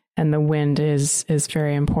the wind is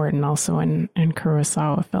very important also in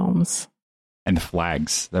Kurosawa films. And the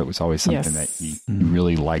flags, that was always something that he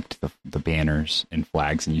really liked, the banners and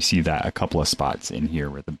flags. And you see that a couple of spots in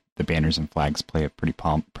here where the banners and flags play a pretty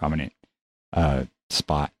prominent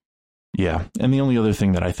spot. Yeah. And the only other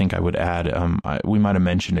thing that I think I would add, we might have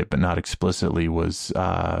mentioned it, but not explicitly, was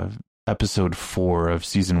episode 4 of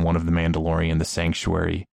season 1 of The Mandalorian, The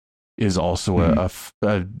Sanctuary, is also a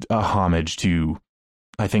homage to,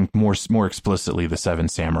 I think, more explicitly, the Seven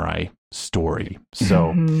Samurai story.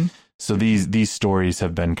 So so these stories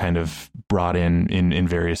have been kind of brought in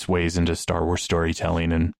various ways into Star Wars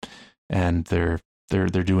storytelling, and they're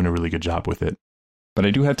doing a really good job with it. But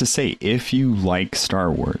I do have to say, if you like Star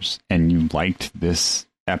Wars and you liked this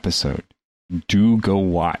episode, do go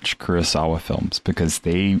watch Kurosawa films, because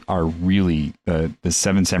they are really, the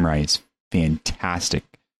Seven Samurai is fantastic.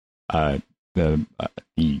 Oh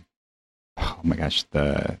my gosh,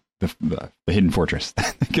 the Hidden Fortress.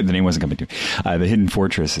 The name wasn't coming to me. The Hidden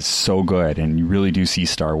Fortress is so good, and you really do see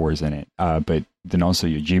Star Wars in it. But then also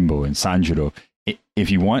Yojimbo and Sanjuro.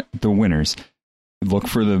 If you want the winners, look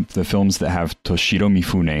for the films that have Toshiro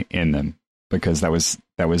Mifune in them, because that was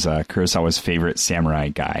Kurosawa's favorite samurai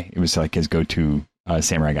guy. It was like his go-to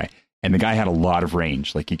samurai guy, and the guy had a lot of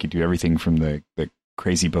range. Like, he could do everything from the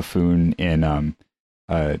crazy buffoon in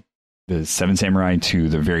the Seven Samurai to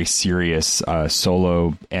the very serious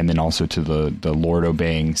Solo, and then also to the Lord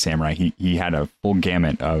obeying samurai. He had a full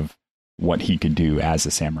gamut of what he could do as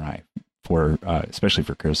a samurai, for especially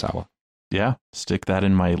for Kurosawa. Yeah, stick that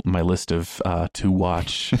in my list of to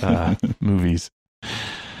watch movies.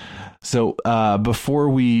 So before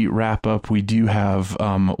we wrap up, we do have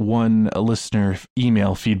one listener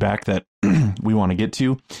email feedback that we want to get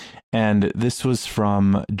to. And this was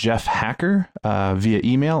from Jeff Hacker via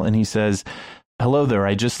email. And he says, hello there.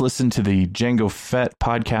 I just listened to the Jango Fett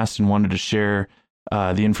podcast and wanted to share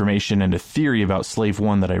the information and a theory about Slave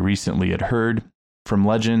One that I recently had heard. From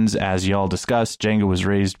Legends, as y'all discussed, Jango was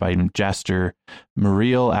raised by Jaster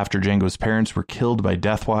Muriel after Jango's parents were killed by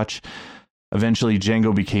Deathwatch. Eventually,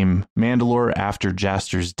 Jango became Mandalore after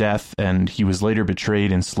Jaster's death, and he was later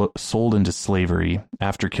betrayed and sold into slavery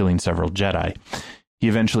after killing several Jedi. He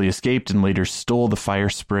eventually escaped and later stole the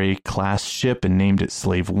Firespray class ship and named it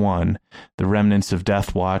Slave One. The remnants of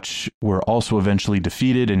Deathwatch were also eventually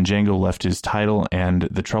defeated, and Jango left his title and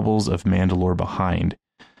the troubles of Mandalore behind.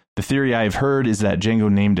 The theory I've heard is that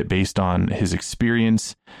Jango named it based on his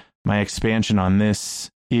experience. My expansion on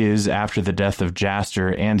this is, after the death of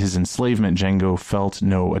Jaster and his enslavement, Jango felt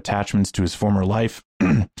no attachments to his former life,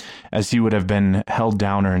 as he would have been held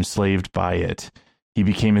down or enslaved by it. He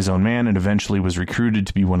became his own man and eventually was recruited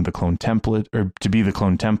to be the clone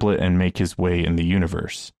template and make his way in the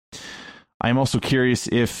universe. I'm also curious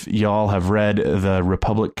if y'all have read the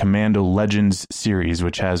Republic Commando Legends series,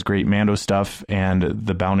 which has great Mando stuff, and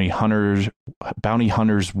the Bounty Hunter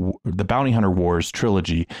Wars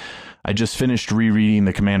trilogy. I just finished rereading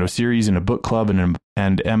the Commando series in a book club and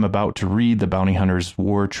am about to read the Bounty Hunters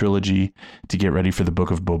War trilogy to get ready for the Book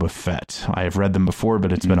of Boba Fett. I have read them before,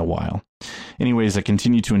 but it's been a while. Anyways, I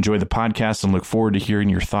continue to enjoy the podcast and look forward to hearing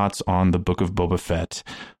your thoughts on the Book of Boba Fett.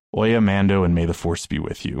 Oya Mando, and may the Force be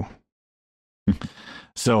with you.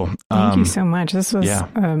 So thank you so much. This was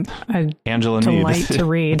a Angela delight to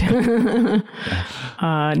read. No,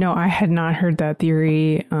 I had not heard that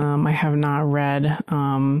theory. I have not read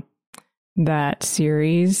that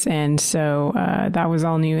series, and so that was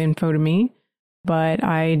all new info to me. But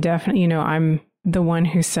I definitely, I'm the one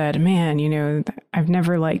who said, man, I've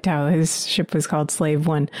never liked how his ship was called Slave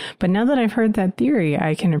One, but now that I've heard that theory,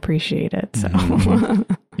 I can appreciate it. So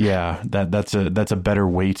yeah, that's a better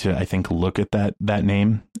way to, I think, look at that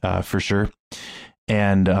name for sure.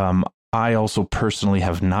 And I also personally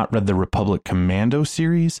have not read the Republic Commando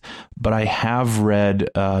series, but I have read,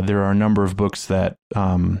 there are a number of books that,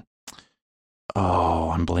 I'm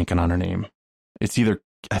blanking on her name. I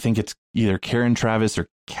think it's either Karen Travis or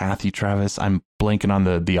Kathy Travis. I'm blanking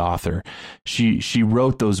on the author. She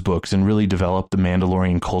wrote those books and really developed the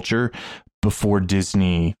Mandalorian culture before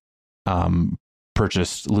Disney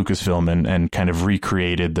purchased Lucasfilm and kind of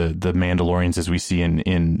recreated the Mandalorians as we see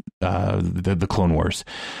in the Clone Wars.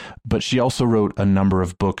 But she also wrote a number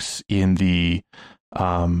of books in the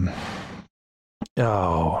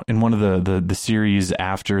in one of the series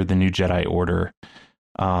after the New Jedi Order,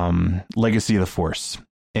 Legacy of the Force.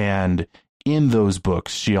 And in those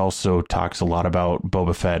books, she also talks a lot about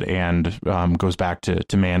Boba Fett and goes back to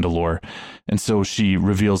Mandalore. And so she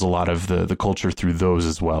reveals a lot of the culture through those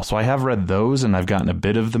as well. So I have read those, and I've gotten a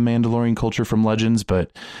bit of the Mandalorian culture from Legends,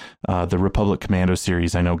 but the Republic Commando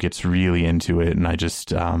series I know gets really into it, and I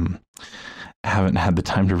just haven't had the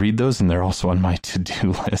time to read those, and they're also on my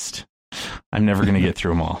to-do list. I'm never going to get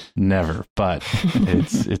through them all. Never, but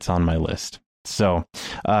it's on my list. So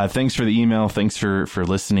thanks for the email. Thanks for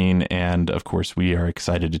listening. And of course, we are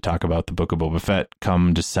excited to talk about the Book of Boba Fett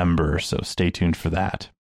come December. So stay tuned for that.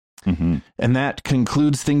 Mm-hmm. And that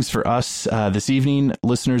concludes things for us this evening.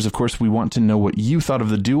 Listeners, of course, we want to know what you thought of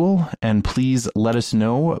the duel. And please let us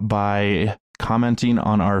know by commenting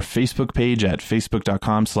on our Facebook page at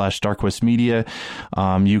facebook.com/StarQuestMedia.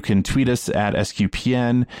 You can tweet us at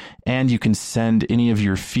SQPN, and you can send any of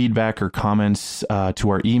your feedback or comments to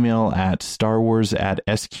our email at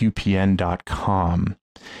starwars@sqpn.com.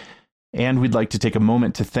 And we'd like to take a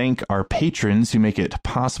moment to thank our patrons who make it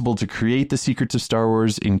possible to create the Secrets of Star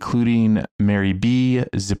Wars, including Mary B.,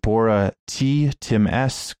 Zipporah T., Tim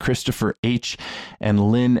S., Christopher H.,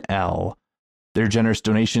 and Lynn L. Their generous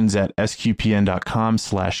donations at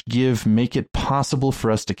sqpn.com/give make it possible for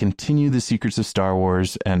us to continue the Secrets of Star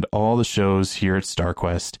Wars and all the shows here at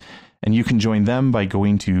StarQuest. And you can join them by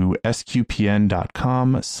going to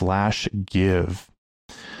sqpn.com/give.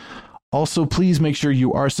 Also, please make sure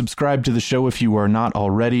you are subscribed to the show if you are not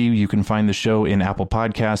already. You can find the show in Apple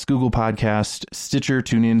Podcasts, Google Podcasts, Stitcher,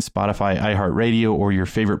 TuneIn, Spotify, iHeartRadio, or your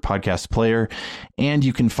favorite podcast player. And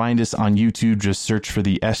you can find us on YouTube. Just search for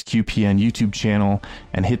the SQPN YouTube channel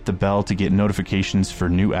and hit the bell to get notifications for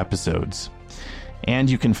new episodes. And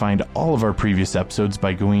you can find all of our previous episodes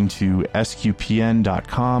by going to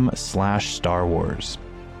sqpn.com/Star Wars.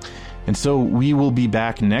 And so we will be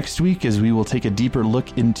back next week as we will take a deeper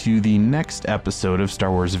look into the next episode of Star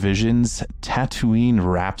Wars Visions, Tatooine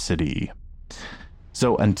Rhapsody.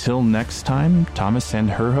 So until next time, Thomas and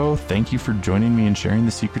Herho, thank you for joining me and sharing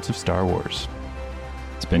the secrets of Star Wars.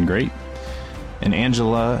 It's been great. And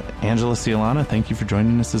Angela Cialana, thank you for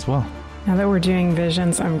joining us as well. Now that we're doing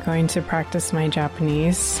visions, I'm going to practice my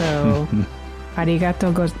Japanese. So,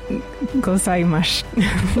 arigato gozaimasu.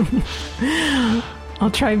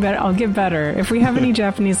 I'll try better. I'll get better. If we have any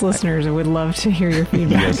Japanese listeners, I would love to hear your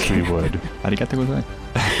feedback. Yes, we would. Arigato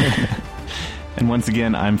gozaimasu. And once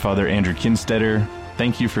again, I'm Father Andrew Kinstetter.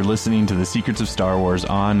 Thank you for listening to The Secrets of Star Wars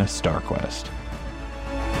on StarQuest.